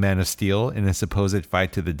against the Man of Steel in a supposed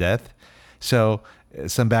fight to the death. So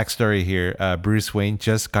some backstory here. Bruce Wayne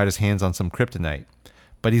just got his hands on some kryptonite,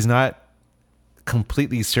 but he's not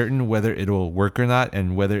completely certain whether it will work or not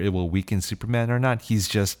and whether it will weaken Superman or not. He's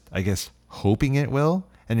just, I guess, hoping it will.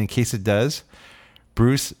 And in case it does,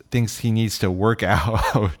 Bruce thinks he needs to work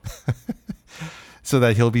out so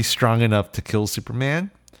that he'll be strong enough to kill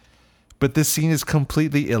Superman. But this scene is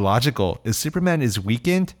completely illogical. If Superman is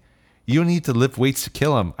weakened, you don't need to lift weights to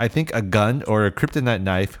kill him. I think a gun or a kryptonite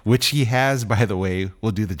knife, which he has, by the way,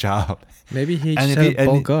 will do the job. Maybe he just had to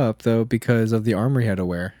bulk up, though, because of the armor he had to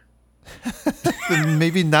wear.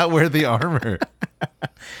 Maybe not wear the armor.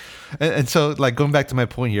 And so, like, going back to my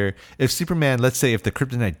point here, if Superman, let's say if the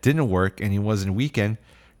kryptonite didn't work and he wasn't weakened,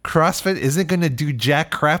 CrossFit isn't going to do jack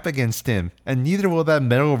crap against him. And neither will that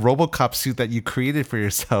metal RoboCop suit that you created for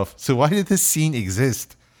yourself. So why did this scene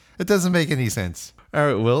exist? It doesn't make any sense. All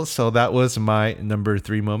right, Will, so that was my number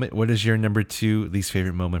 3 moment. What is your number 2 least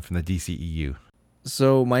favorite moment from the DCEU?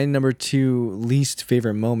 So my number 2 least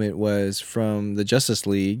favorite moment was from the Justice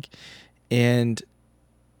League. And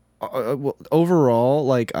overall,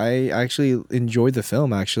 like, I actually enjoyed the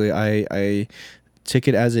film. Actually, I took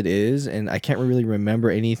it as it is, and I can't really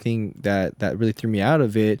remember anything that really threw me out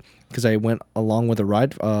of it because I went along for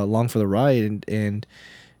the ride, and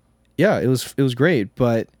yeah, it was great.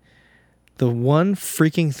 But the one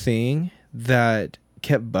freaking thing that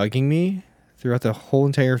kept bugging me throughout the whole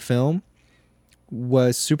entire film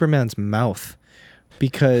was Superman's mouth,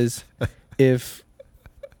 because if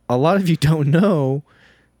a lot of you don't know,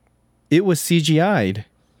 it was CGI'd.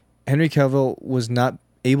 Henry Cavill was not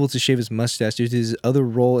able to shave his mustache due to his other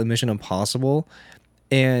role in Mission Impossible.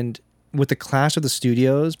 And with the clash of the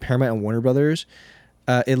studios, Paramount and Warner Brothers,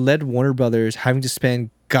 it led Warner Brothers having to spend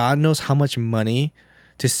God knows how much money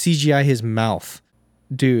to CGI his mouth.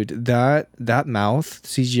 Dude, that mouth,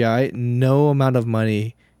 CGI, no amount of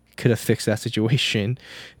money could have fixed that situation.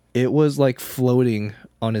 It was like floating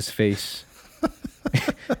on his face.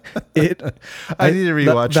 I need to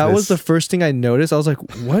rewatch this. That was the first thing I noticed. I was like,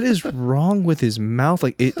 what is wrong with his mouth?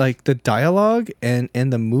 Like the dialogue and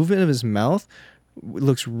the movement of his mouth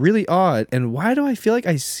looks really odd. And why do I feel like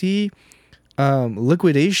I see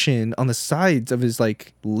liquidation on the sides of his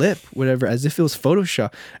like lip, whatever, as if it was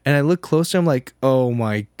Photoshop? And I look closer, I'm like, oh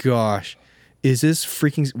my gosh, why is this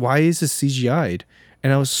CGI'd?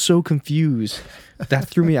 And I was so confused. That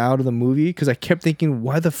threw me out of the movie because I kept thinking,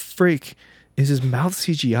 why the frick is his mouth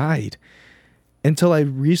CGI'd? until I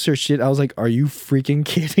researched it. I was like, are you freaking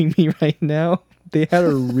kidding me right now? They had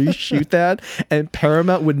to reshoot that, and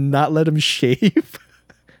Paramount would not let him shave.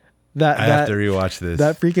 I have to rewatch this.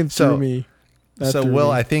 That freaking threw me.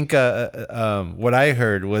 I think what I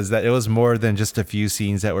heard was that it was more than just a few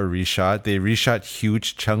scenes that were reshot. They reshot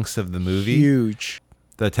huge chunks of the movie. Huge.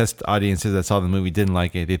 The test audiences that saw the movie didn't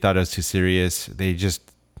like it. They thought it was too serious.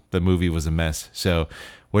 The movie was a mess. So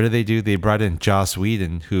what did they do? They brought in Joss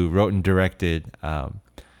Whedon, who wrote and directed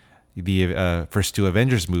the first two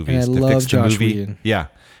Avengers movies. And I love Joss Whedon. Yeah.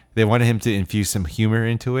 They wanted him to infuse some humor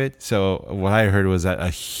into it. So what I heard was that a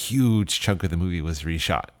huge chunk of the movie was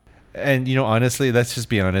reshot. And, honestly, let's just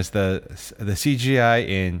be honest. The CGI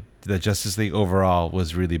in the Justice League overall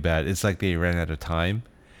was really bad. It's like they ran out of time.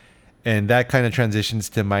 And that kind of transitions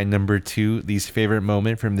to my number 2 least favorite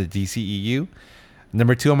moment from the DCEU.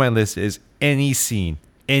 Number 2 on my list is any scene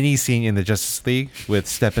in the Justice League with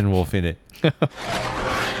Steppenwolf in it.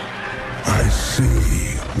 I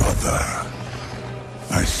see, Mother.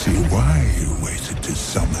 I see why you waited to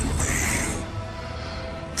summon me.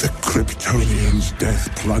 The Kryptonians'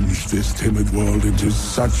 death plunged this timid world into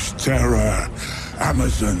such terror.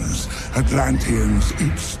 Amazons, Atlanteans,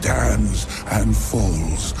 each stands and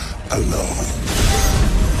falls alone.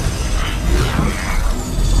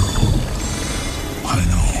 I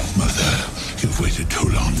know, Mother. You've waited too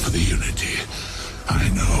long for the unity. I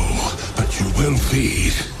know, but you will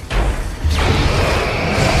feed.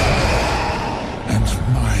 And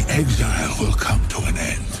my exile will come to an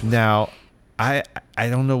end. Now, I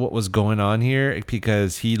don't know what was going on here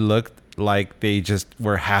because he looked like they just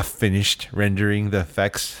were half finished rendering the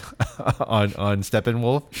effects on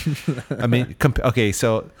Steppenwolf. I mean, okay,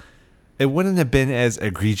 so it wouldn't have been as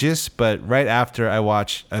egregious, but right after I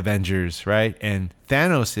watched Avengers, right, and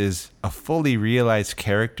Thanos is a fully realized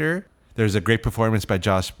character. There's a great performance by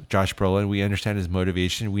Josh Brolin. We understand his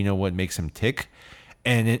motivation. We know what makes him tick.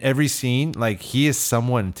 And in every scene, like, he is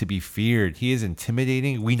someone to be feared. He is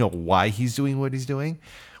intimidating. We know why he's doing what he's doing.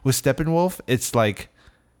 With Steppenwolf, it's like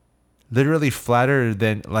literally flatter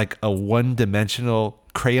than like a one-dimensional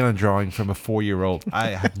crayon drawing from a 4-year-old. I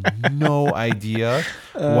have no idea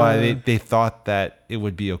why they thought that it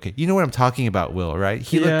would be okay. You know what I'm talking about, Will, right?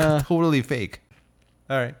 He looked totally fake.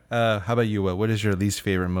 All right. How about you, Will? What is your least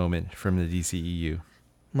favorite moment from the DCEU?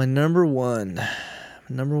 My number one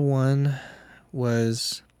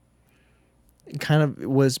was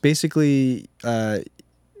basically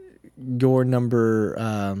your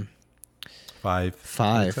number 5.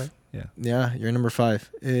 5. Yeah, your number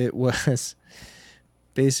 5. It was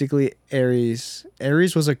basically Ares.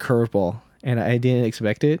 Ares was a curveball, and I didn't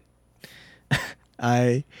expect it.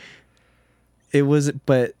 It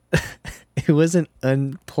was an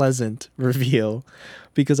unpleasant reveal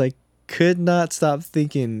because I could not stop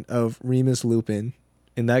thinking of Remus Lupin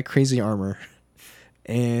in that crazy armor.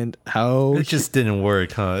 And how it just didn't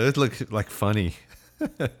work, huh? It looked like funny.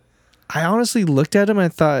 I honestly looked at him and I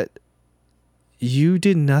thought, you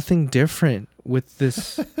did nothing different with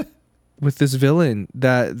this villain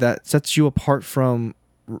that sets you apart from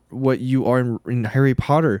what you are in Harry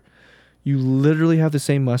Potter. You literally have the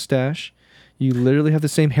same mustache. You literally have the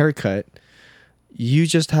same haircut. You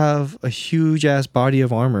just have a huge ass body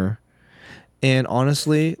of armor. And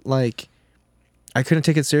honestly, like, I couldn't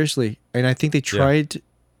take it seriously. And I think they tried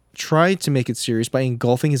to make it serious by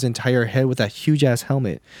engulfing his entire head with that huge ass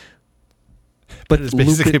helmet. But it's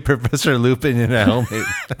basically Professor Lupin in a helmet.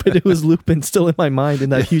 But it was Lupin still in my mind in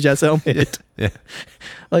that huge ass helmet. Yeah.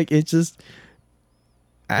 Like, it just,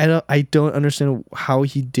 I don't understand how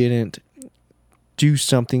he didn't do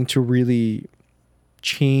something to really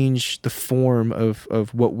change the form of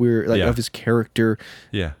what we're like, of his character.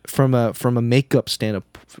 Yeah. From a makeup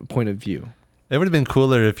standpoint of view. It would have been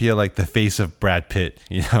cooler if he had like the face of Brad Pitt,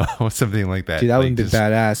 or something like that. Dude, that like, would have been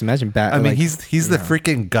badass. Imagine I mean, he's the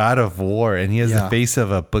freaking god of war, and he has the face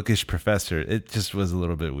of a bookish professor. It just was a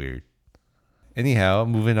little bit weird. Anyhow,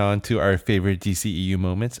 moving on to our favorite DCEU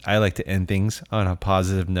moments. I like to end things on a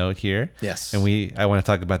positive note here. Yes. And I want to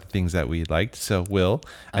talk about the things that we liked. So, Will,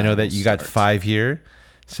 I know that you got 5 here.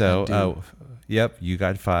 So, yep, you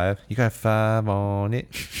got 5. You got 5 on it.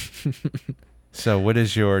 So what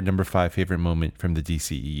is your number 5 favorite moment from the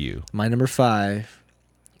DCEU? My number 5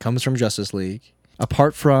 comes from Justice League.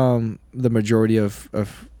 Apart from the majority of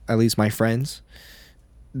at least my friends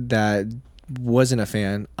that wasn't a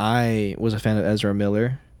fan, I was a fan of Ezra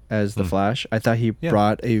Miller as the Flash. I thought he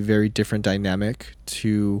brought a very different dynamic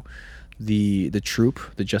to the troop,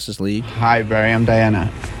 the Justice League. Hi, Barry. I'm Diana.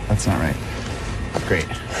 That's not right. Great.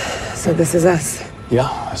 So this is us.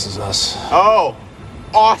 Yeah, this is us. Oh,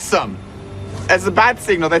 awesome. As a bat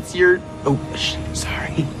signal, that's your Oh,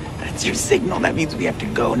 sorry. That's your signal. That means we have to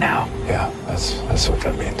go now. Yeah, that's what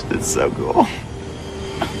that means. It's so cool.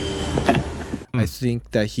 I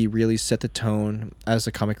think that he really set the tone as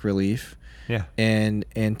a comic relief. Yeah. And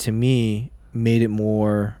to me, made it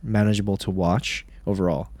more manageable to watch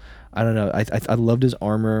overall. I don't know. I loved his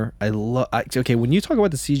armor. Okay, when you talk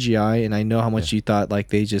about the CGI, and I know how much you thought like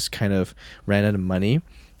they just kind of ran out of money.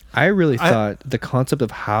 I really thought the concept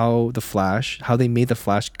of how they made the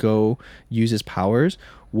Flash go use his powers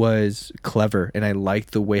was clever, and I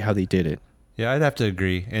liked the way how they did it. Yeah, I'd have to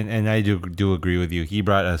agree, and I do agree with you. He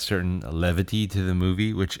brought a certain levity to the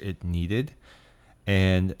movie, which it needed.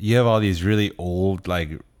 And you have all these really old,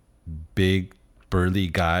 like big, burly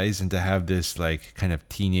guys, and to have this like kind of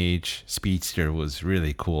teenage speedster was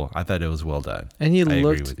really cool. I thought it was well done. And I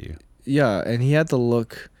agree with you. Yeah, and he had the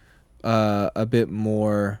look a bit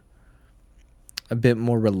more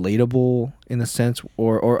relatable in a sense,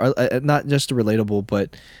 or not just relatable,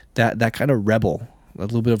 but that kind of rebel, a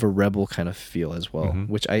little bit of a rebel kind of feel as well,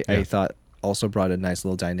 which I thought also brought a nice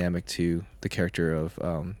little dynamic to the character of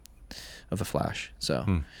the Flash.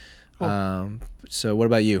 So, so what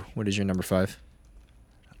about you? What is your number 5?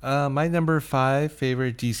 My number 5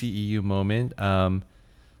 favorite DCEU moment.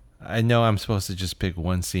 I know I'm supposed to just pick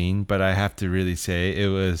one scene, but I have to really say it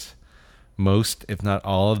was most, if not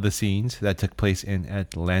all, of the scenes that took place in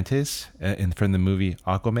Atlantis from the movie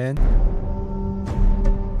Aquaman.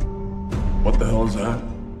 What the hell is that?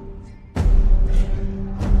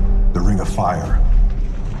 The Ring of Fire.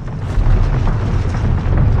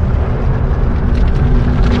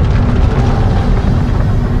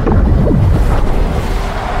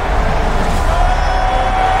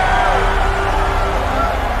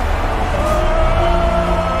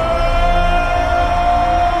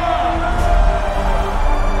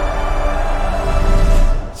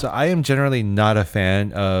 So I am generally not a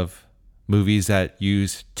fan of movies that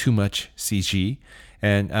use too much CG.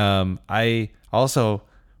 And I also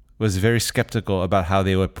was very skeptical about how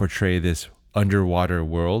they would portray this underwater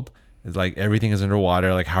world. It's like everything is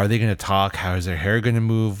underwater. Like, how are they going to talk? How is their hair going to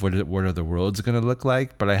move? What are the worlds going to look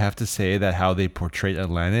like? But I have to say that how they portrayed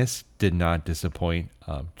Atlantis did not disappoint.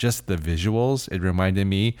 Just the visuals, it reminded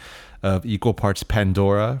me of equal parts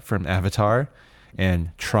Pandora from Avatar, and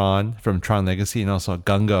Tron from Tron Legacy, and also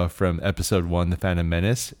Gunga from Episode 1, The Phantom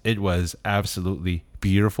Menace. It was absolutely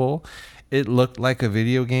beautiful. It looked like a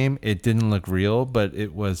video game. It didn't look real, but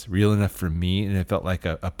it was real enough for me, and it felt like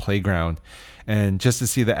a playground. And just to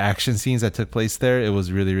see the action scenes that took place there, it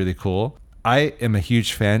was really, really cool. I am a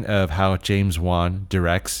huge fan of how James Wan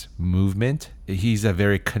directs movement. He's a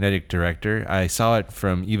very kinetic director. I saw it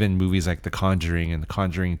from even movies like The Conjuring and The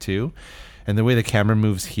Conjuring 2. And the way the camera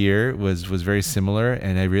moves here was very similar,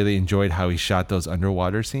 and I really enjoyed how he shot those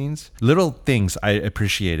underwater scenes. Little things I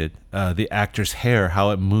appreciated. The actor's hair, how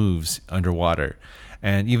it moves underwater.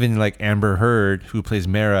 And even like Amber Heard, who plays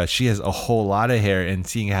Mara, she has a whole lot of hair, and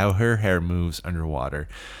seeing how her hair moves underwater.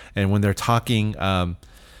 And when they're talking,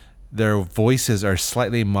 their voices are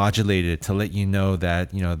slightly modulated to let you know that,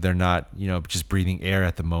 they're not, just breathing air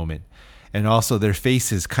at the moment. And also their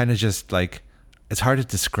faces kind of just like, it's hard to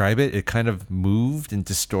describe it. It kind of moved and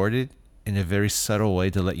distorted in a very subtle way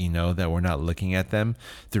to let you know that we're not looking at them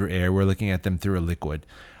through air. We're looking at them through a liquid.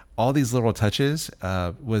 All these little touches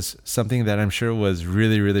was something that I'm sure was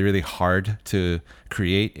really, really, really hard to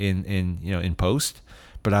create in post.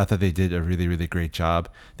 But I thought they did a really, really great job.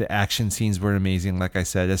 The action scenes were amazing, like I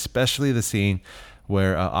said, especially the scene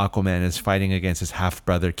where Aquaman is fighting against his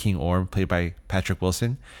half-brother, King Orm, played by Patrick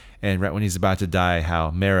Wilson. And right when he's about to die,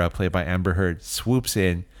 how Mara, played by Amber Heard, swoops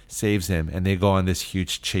in, saves him, and they go on this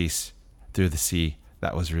huge chase through the sea.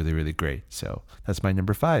 That was really, really great. So that's my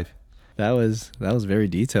number 5. That was very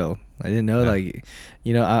detailed. I didn't know,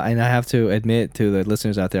 and I have to admit to the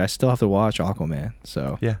listeners out there, I still have to watch Aquaman.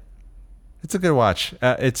 So yeah, it's a good watch.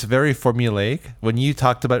 It's very formulaic. When you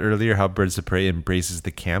talked about earlier how Birds of Prey embraces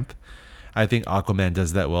the camp, I think Aquaman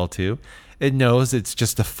does that well too. It knows it's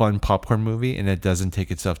just a fun popcorn movie, and it doesn't take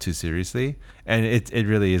itself too seriously. And it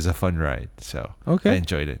really is a fun ride. So I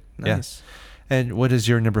enjoyed it. Nice. Yeah. And what is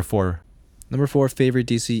your number 4? Number 4 favorite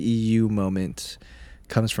DCEU moment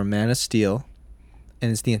comes from Man of Steel,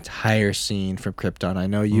 and it's the entire scene from Krypton. I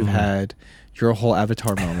know you've had your whole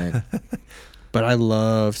Avatar moment, but I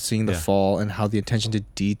love seeing the fall and how the attention to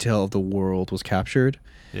detail of the world was captured.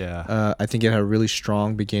 Yeah. I think it had a really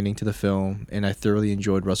strong beginning to the film, and I thoroughly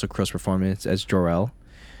enjoyed Russell Crowe's performance as Jor-El.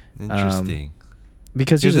 Interesting.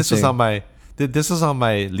 Because this was on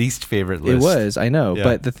my least favorite list. It was, I know,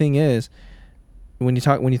 but the thing is, when you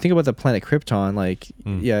think about the planet Krypton, like,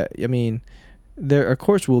 I mean, there of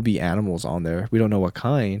course will be animals on there. We don't know what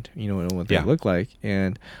kind, what they look like.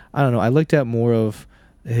 And I don't know. I looked at more of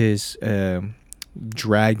his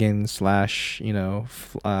dragon /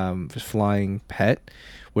 flying pet,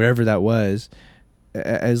 whatever that was,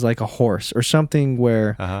 as like a horse or something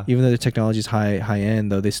where even though the technology is high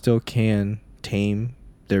end, though, they still can tame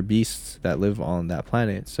their beasts that live on that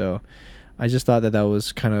planet. So I just thought that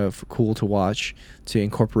was kind of cool to watch, to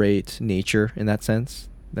incorporate nature in that sense,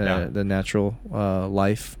 the natural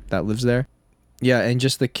life that lives there. Yeah, and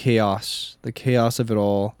just the chaos of it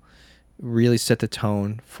all really set the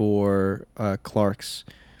tone for Clark's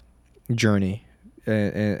journey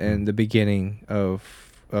and the beginning of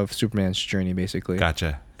Superman's journey, basically.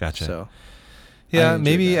 Gotcha. So, yeah,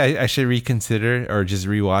 maybe I should reconsider or just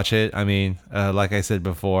rewatch it. I mean, like I said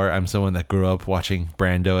before, I'm someone that grew up watching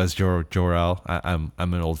Brando as Jor-El. I'm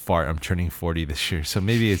an old fart. I'm turning 40 this year, so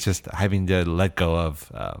maybe it's just having to let go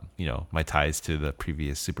of my ties to the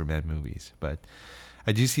previous Superman movies. But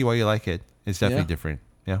I do see why you like it. It's definitely different.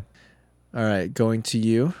 Yeah. All right, going to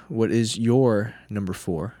you. What is your number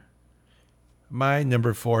 4? My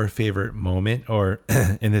number 4 favorite moment, or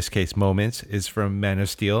in this case, moments, is from Man of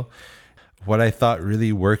Steel. What I thought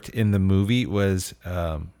really worked in the movie was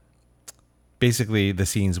basically the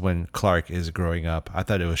scenes when Clark is growing up. I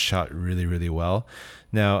thought it was shot really, really well.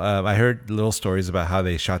 Now, I heard little stories about how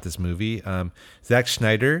they shot this movie. Zack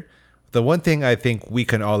Snyder, the one thing I think we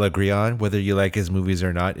can all agree on, whether you like his movies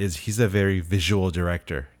or not, is he's a very visual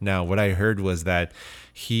director. Now, what I heard was that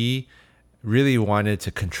he really wanted to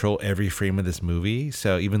control every frame of this movie.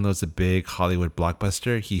 So even though it's a big Hollywood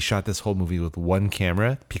blockbuster, he shot this whole movie with one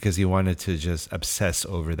camera because he wanted to just obsess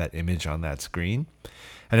over that image on that screen.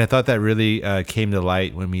 And I thought that really came to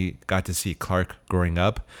light when we got to see Clark growing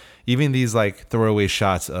up. Even these like throwaway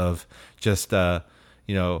shots of just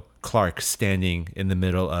Clark standing in the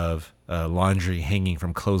middle of laundry hanging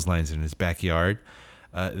from clotheslines in his backyard.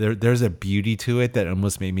 There's a beauty to it that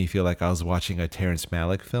almost made me feel like I was watching a Terrence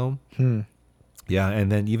Malick film. Yeah,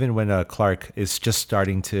 and then even when Clark is just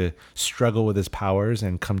starting to struggle with his powers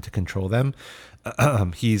and come to control them,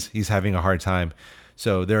 he's having a hard time.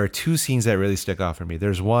 So there are 2 scenes that really stick out for me.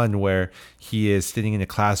 There's one where he is sitting in a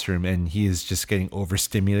classroom and he is just getting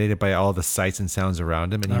overstimulated by all the sights and sounds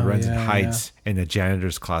around him, and he runs and hides in a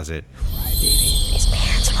janitor's closet. His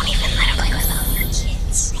parents won't even let him play with other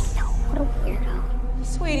kids. I know, what a weirdo.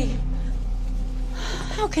 Sweetie,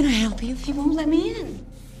 how can I help you if you won't let me in?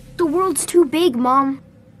 The world's too big, Mom.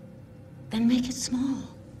 Then make it small.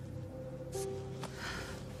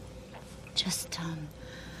 Just,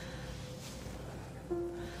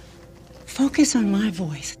 focus on my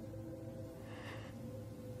voice.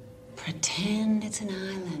 Pretend it's an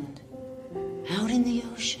island out in the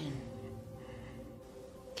ocean.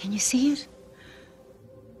 Can you see it?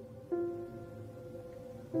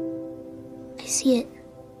 I see it.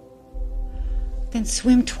 Then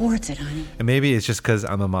swim towards it, honey. And maybe it's just because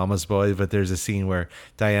I'm a mama's boy, but there's a scene where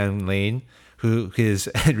Diane Lane, who is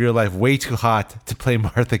in real life way too hot to play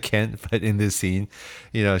Martha Kent, but in this scene,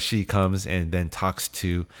 she comes and then talks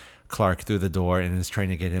to Clark through the door and is trying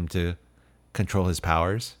to get him to control his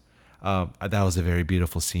powers. That was a very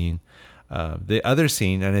beautiful scene. The other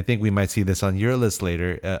scene, and I think we might see this on your list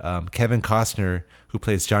later, Kevin Costner, who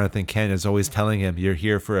plays Jonathan Kent, is always telling him, you're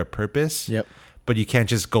here for a purpose. Yep. But you can't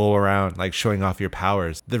just go around like showing off your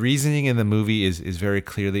powers. The reasoning in the movie is very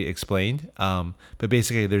clearly explained. But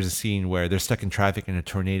basically there's a scene where they're stuck in traffic and a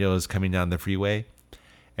tornado is coming down the freeway.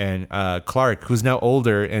 And Clark, who's now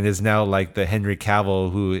older and is now like the Henry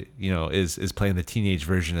Cavill who, is playing the teenage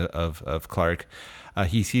version of Clark,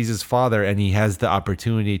 he sees his father and he has the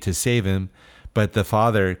opportunity to save him. But the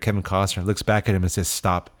father, Kevin Costner, looks back at him and says,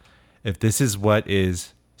 stop. If this is what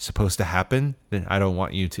is supposed to happen, then I don't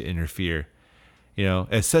want you to interfere.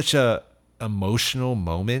 It's such a emotional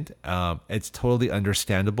moment. It's totally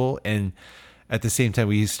understandable. And at the same time,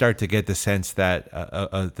 we start to get the sense that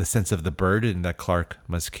the sense of the burden that Clark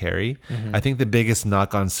must carry. Mm-hmm. I think the biggest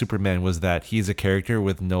knock on Superman was that he's a character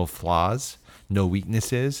with no flaws, no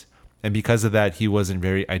weaknesses. And because of that, he wasn't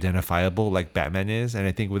very identifiable like Batman is. And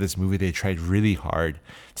I think with this movie, they tried really hard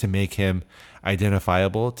to make him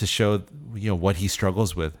identifiable, to show what he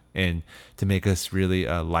struggles with, and to make us really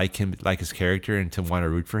like him, like his character, and to want to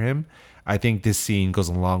root for him. I think this scene goes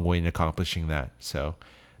a long way in accomplishing that. So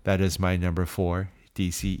that is my number 4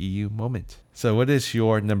 DCEU moment. So what is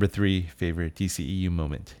your number 3 favorite DCEU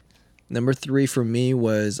moment? Number 3 for me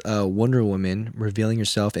was Wonder Woman revealing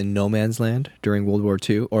herself in no man's land during World War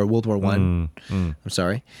II or World War I. I'm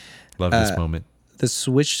sorry. Love this moment. The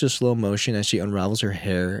switch to slow motion as she unravels her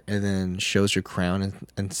hair and then shows her crown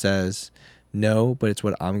and says, no, but it's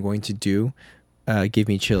what I'm going to do. gave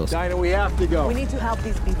me chills. Dinah, we have to go. We need to help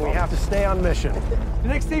these people. We have to stay on mission. The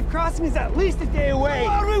next safe crossing is at least a day away.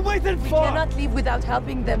 What are we waiting for? We cannot leave without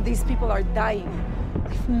helping them. These people are dying.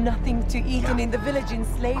 With nothing to eat and in the village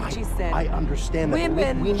enslaved, she said. I understand that.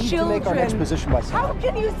 Women, we need children. to make our next position by sundown. How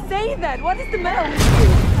can you say that? What is the matter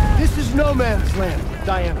with you? This is no man's land,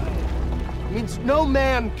 Diana. It means no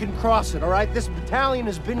man can cross it, all right? This battalion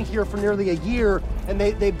has been here for nearly a year, and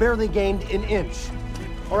they barely gained an inch.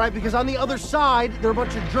 All right, because on the other side, there are a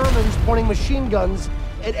bunch of Germans pointing machine guns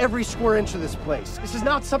at every square inch of this place. This is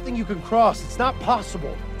not something you can cross. It's not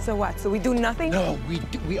possible. So what? So we do nothing? No,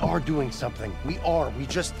 we are doing something. We are. We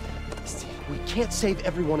can't save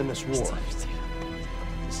everyone in this war.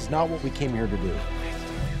 This is not what we came here to do.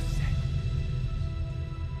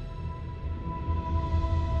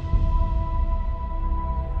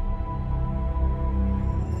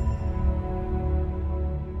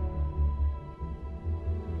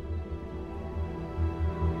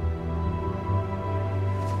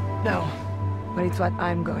 No, but it's what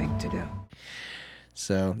I'm going to do.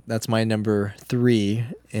 So that's my number 3.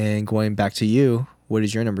 And going back to you, what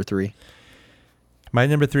is your number 3? My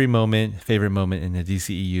number 3 favorite moment in the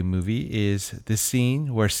DCEU movie is this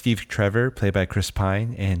scene where Steve Trevor, played by Chris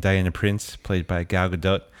Pine, and Diana Prince, played by Gal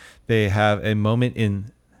Gadot, they have a moment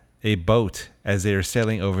in a boat as they are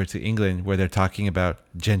sailing over to England where they're talking about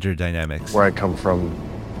gender dynamics. Where I come from,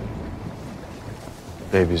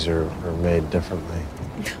 babies are made differently.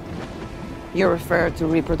 You refer to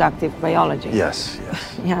reproductive biology? Yes,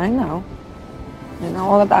 yes. Yeah, I know. I know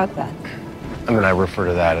all about that. I mean, I refer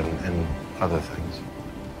to that and other things.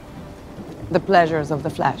 The pleasures of the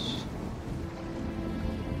flesh.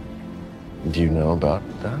 Do you know about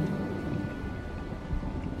that?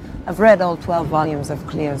 I've read all 12 volumes of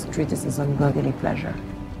Cleo's treatises on bodily pleasure.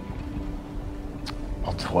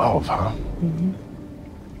 All 12, huh? Mm-hmm.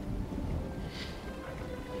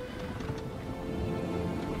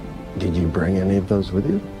 Did you bring any of those with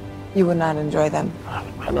you? You would not enjoy them. I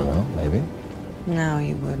don't know, maybe. No,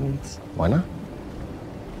 you wouldn't. Why not?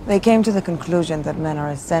 They came to the conclusion that men are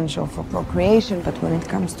essential for procreation, but when it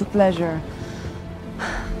comes to pleasure,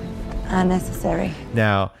 unnecessary.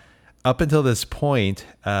 Now, up until this point,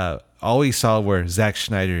 all we saw were Zack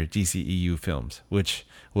Snyder DCEU films, which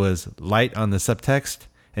was light on the subtext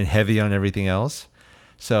and heavy on everything else.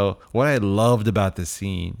 So what I loved about this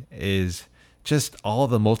scene is just all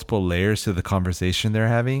the multiple layers to the conversation they're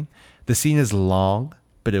having. The scene is long,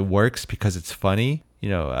 but it works because it's funny. You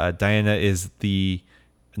know, Diana is the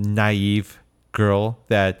naive girl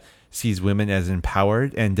that sees women as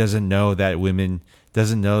empowered and doesn't know that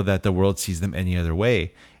the world sees them any other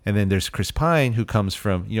way. And then there's Chris Pine, who comes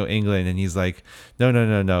from, England, and he's like,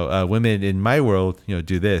 no, women in my world,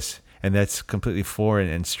 do this. And that's completely foreign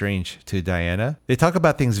and strange to Diana. They talk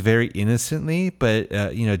about things very innocently, but,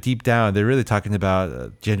 deep down, they're really talking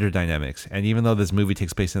about gender dynamics. And even though this movie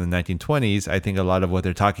takes place in the 1920s, I think a lot of what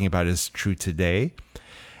they're talking about is true today.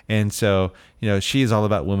 And so, she is all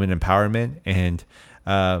about women empowerment. And,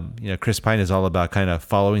 Chris Pine is all about kind of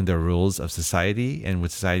following the rules of society and what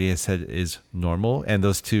society has said is normal. And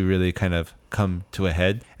those two really kind of come to a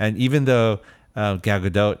head. And even though Gal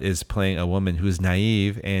Gadot is playing a woman who's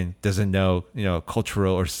naive and doesn't know,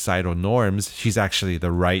 cultural or societal norms, she's actually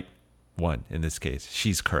the right one in this case.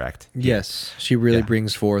 She's correct. Yes, she really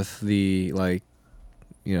brings forth the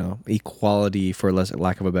equality, for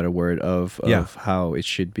lack of a better word, of how it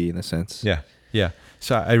should be in a sense. Yeah.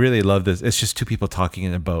 So I really love this. It's just two people talking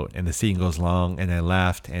in a boat, and the scene goes long, and I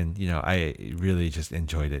laughed, and I really just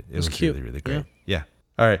enjoyed it. It was cute. Really, really great. Yeah.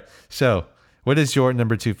 All right. So, what is your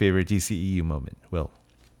number 2 favorite DCEU moment, Will?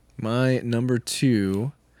 My number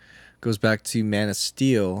 2 goes back to Man of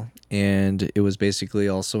Steel, and it was basically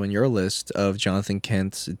also in your list of Jonathan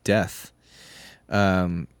Kent's death.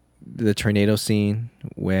 The tornado scene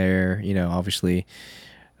where, obviously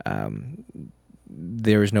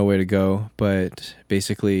there was nowhere to go, but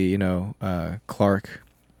basically, Clark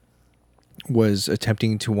was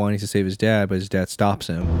attempting to wanting to save his dad, but his dad stops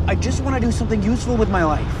him. I just want to do something useful with my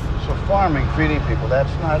life. So farming, feeding people,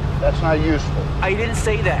 that's not useful. I didn't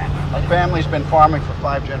say that. Our family's been farming for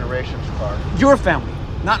 5 generations, Clark. Your family,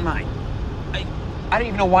 not mine. I don't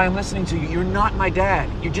even know why I'm listening to you. You're not my dad.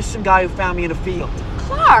 You're just some guy who found me in a field.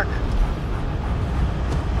 Clark!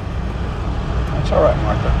 That's all right,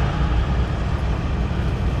 Martha.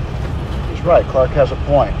 He's right. Clark has a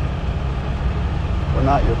point. We're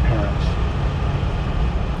not your parents.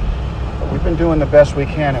 But we've been doing the best we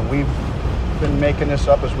can, and we've been making this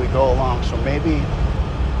up as we go along. So maybe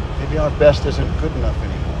our best isn't good enough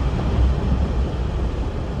anymore.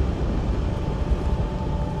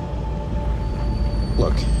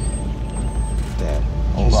 Look,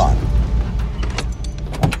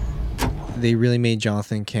 they really made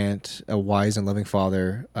Jonathan Kent a wise and loving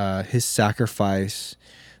father. His sacrifice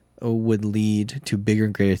would lead to bigger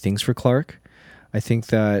and greater things for Clark. I think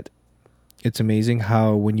that it's amazing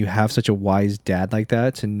how when you have such a wise dad like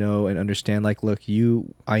that, to know and understand, like, look,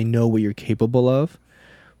 I know what you're capable of,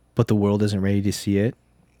 but the world isn't ready to see it,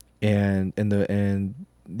 and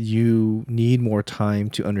you need more time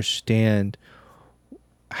to understand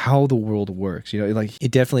how the world works. You know, like it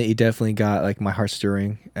definitely got like my heart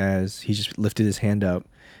stirring as he just lifted his hand up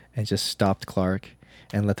and just stopped Clark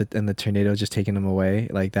and the tornado just taking him away.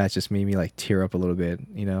 Like that just made me like tear up a little bit,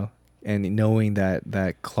 you know. And knowing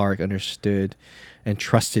that Clark understood and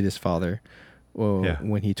trusted his father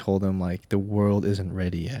when he told him like the world isn't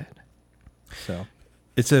ready yet. So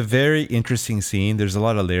it's a very interesting scene. There's a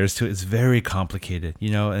lot of layers to it. It's very complicated,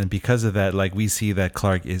 you know, and because of that, like we see that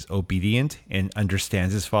Clark is obedient and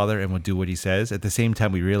understands his father and will do what he says. At the same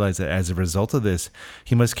time, we realize that as a result of this,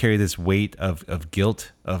 he must carry this weight of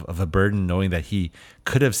guilt, of a burden, knowing that he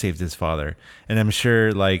could have saved his father. And I'm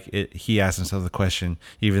sure he asked himself the question,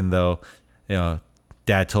 even though, you know,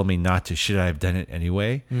 Dad told me not to, should I have done it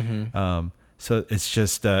anyway? Mm-hmm. So it's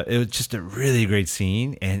just, it was just a really great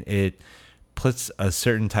scene, and it puts a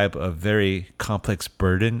certain type of very complex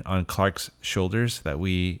burden on Clark's shoulders that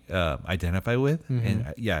we identify with. Mm-hmm.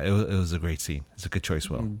 And it was a great scene. It's a good choice,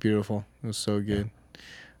 Will. Beautiful. It was so good. Yeah.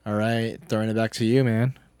 All right, throwing it back to you,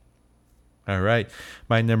 man. All right.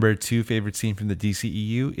 My number 2 favorite scene from the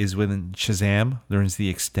DCEU is when Shazam learns the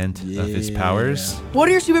extent of his powers. What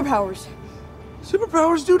are your superpowers?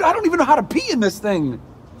 Superpowers, dude? I don't even know how to pee in this thing.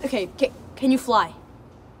 Okay, can you fly?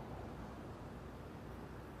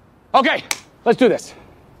 Okay, let's do this.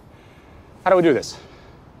 How do we do this?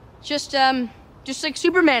 Just like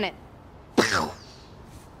Superman it. Oh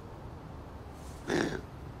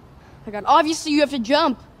my God, obviously you have to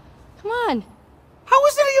jump. Come on. How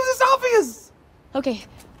is any of this obvious? Okay.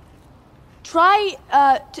 Try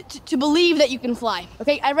to believe that you can fly.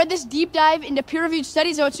 Okay, I read this deep dive into peer-reviewed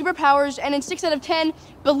studies about superpowers, and in 6 out of 10,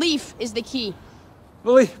 belief is the key.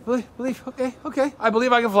 Belief. Okay. I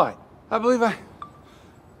believe I can fly. I believe I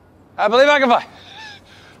can fly.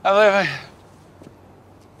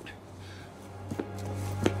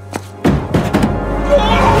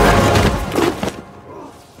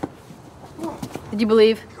 Did you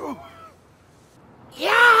believe?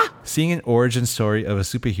 Yeah! Seeing an origin story of a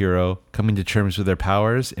superhero coming to terms with their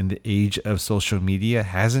powers in the age of social media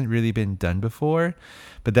hasn't really been done before,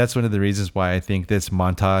 but that's one of the reasons why I think this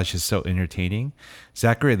montage is so entertaining.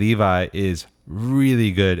 Zachary Levi is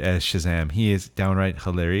really good as Shazam. He is downright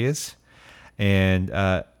hilarious. And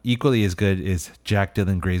equally as good is Jack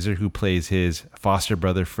Dylan Grazer, who plays his foster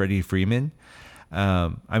brother, Freddie Freeman.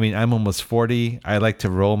 I mean, I'm almost 40. I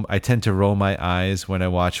tend to roll my eyes when I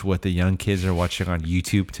watch what the young kids are watching on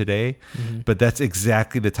YouTube today. Mm-hmm. But that's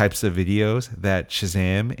exactly the types of videos that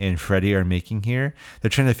Shazam and Freddie are making here. They're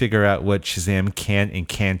trying to figure out what Shazam can and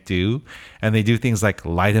can't do. And they do things like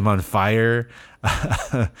light him on fire.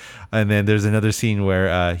 And then there's another scene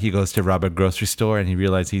where he goes to rob a grocery store and they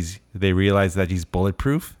realize that he's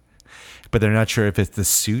bulletproof. But they're not sure if it's the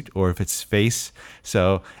suit or if it's face.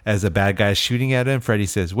 So as the bad guy is shooting at him, Freddy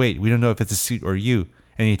says, wait, we don't know if it's a suit or you.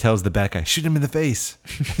 And he tells the bad guy, shoot him in the face.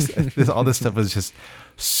 All this stuff was just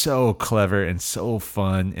so clever and so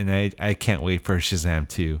fun. And I can't wait for Shazam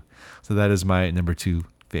 2. So that is my number 2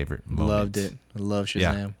 favorite moment. Loved it. I love Shazam.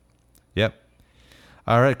 Yeah. Yep.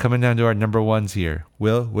 All right, coming down to our number 1s here.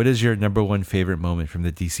 Will, what is your number 1 favorite moment from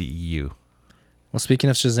the DCEU? Well, speaking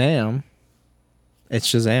of Shazam, it's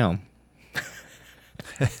Shazam.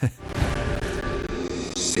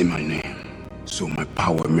 Say my name, so my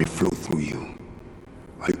power may flow through you.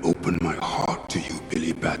 I open my heart to you,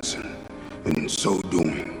 Billy Batson, and in so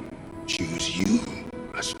doing, choose you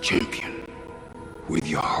as champion. With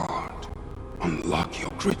your heart, unlock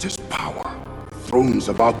your greatest power. Thrones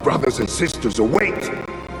of our brothers and sisters await.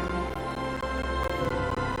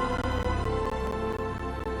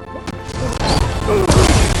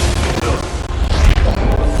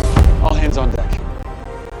 All hands on deck.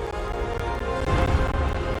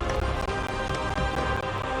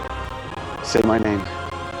 Say my name.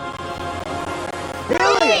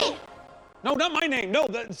 Billy! No, not my name. No,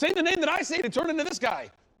 say the name that I say to turn into this guy.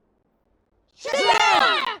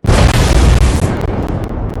 Shazam!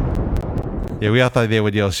 Yeah, we all thought they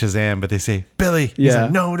would yell Shazam, but they say Billy. He's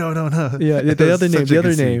like, no. Yeah, the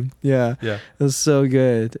other name. Yeah. It was so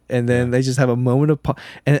good. And then they just have a moment of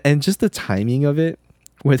and just the timing of it,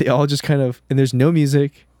 where they all just kind of, and there's no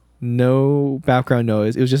music, no background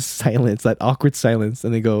noise. It was just silence, that awkward silence,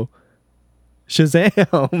 and they go,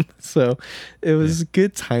 Shazam. So it was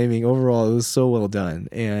good timing overall. It was so well done.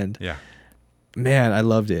 And Man, I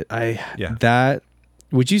loved it. Yeah. That,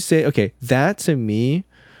 would you say, okay, that to me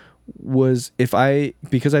was,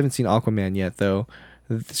 because I haven't seen Aquaman yet though,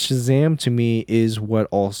 Shazam to me is what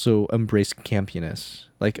also embraced campiness.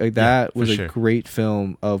 Like that was a great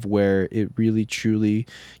film of where it really truly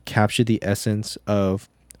captured the essence of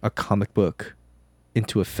a comic book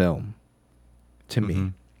into a film to me.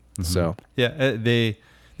 Mm-hmm. So yeah, they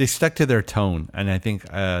stuck to their tone, and I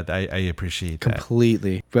think I appreciate that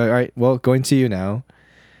completely. But all right, well, going to you now.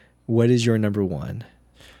 What is your number one?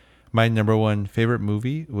 My number one favorite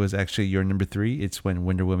movie was actually your number three. It's when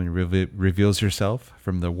Wonder Woman reveals herself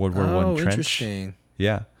from the World War I trench. Interesting.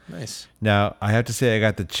 Yeah. Nice. Now, I have to say I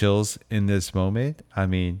got the chills in this moment. I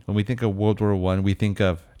mean, when we think of World War I, we think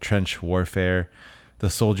of trench warfare. The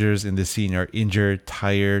soldiers in the scene are injured,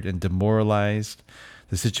 tired, and demoralized.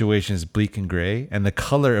 The situation is bleak and gray, and the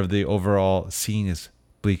color of the overall scene is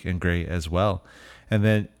bleak and gray as well. And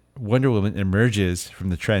then Wonder Woman emerges from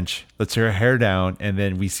the trench, lets her hair down, and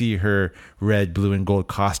then we see her red, blue, and gold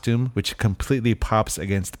costume, which completely pops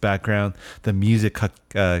against the background. The music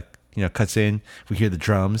cuts in. We hear the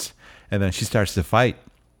drums, and then she starts to fight.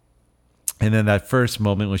 And then that first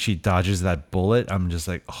moment when she dodges that bullet, I'm just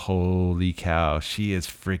like, holy cow, she is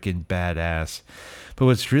freaking badass. But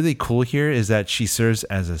what's really cool here is that she serves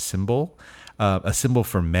as a symbol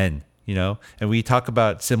for men. You know, and we talk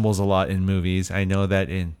about symbols a lot in movies. I know that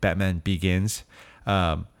in Batman Begins,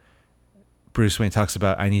 Bruce Wayne talks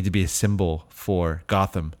about, I need to be a symbol for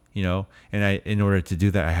Gotham, you know, and in order to do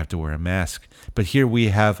that, I have to wear a mask. But here we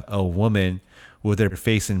have a woman with her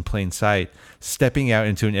face in plain sight, stepping out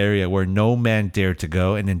into an area where no man dared to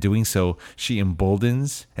go. And in doing so, she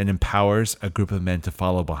emboldens and empowers a group of men to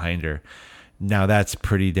follow behind her. Now that's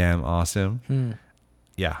pretty damn awesome.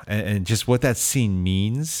 Yeah, and just what that scene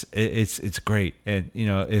means, it's great. And you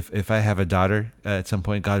know, if I have a daughter at some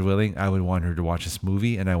point, God willing, I would want her to watch this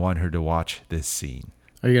movie, and I want her to watch this scene.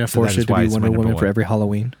 Are you gonna force her to be Wonder Woman for every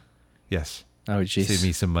Halloween? Yes. Oh, jeez. Save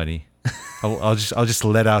me some money. I'll just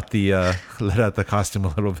let out the costume a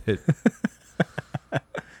little bit.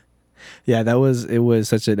 Yeah, it was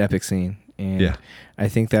such an epic scene, and I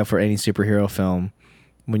think that for any superhero film,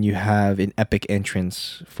 when you have an epic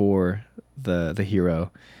entrance for the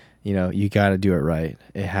hero, you know, you got to do it right.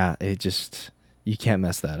 You can't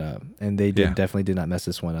mess that up, and they definitely did not mess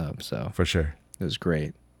this one up. So for sure, it was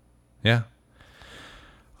great. Yeah.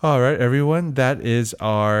 All right, everyone, that is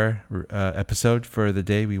our episode for the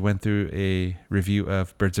day. We went through a review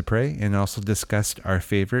of Birds of Prey and also discussed our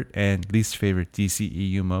favorite and least favorite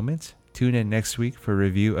DCEU moments. Tune in next week for a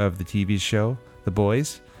review of the TV show The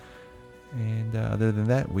Boys. And other than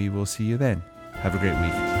that, we will see you then. Have a great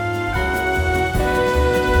week.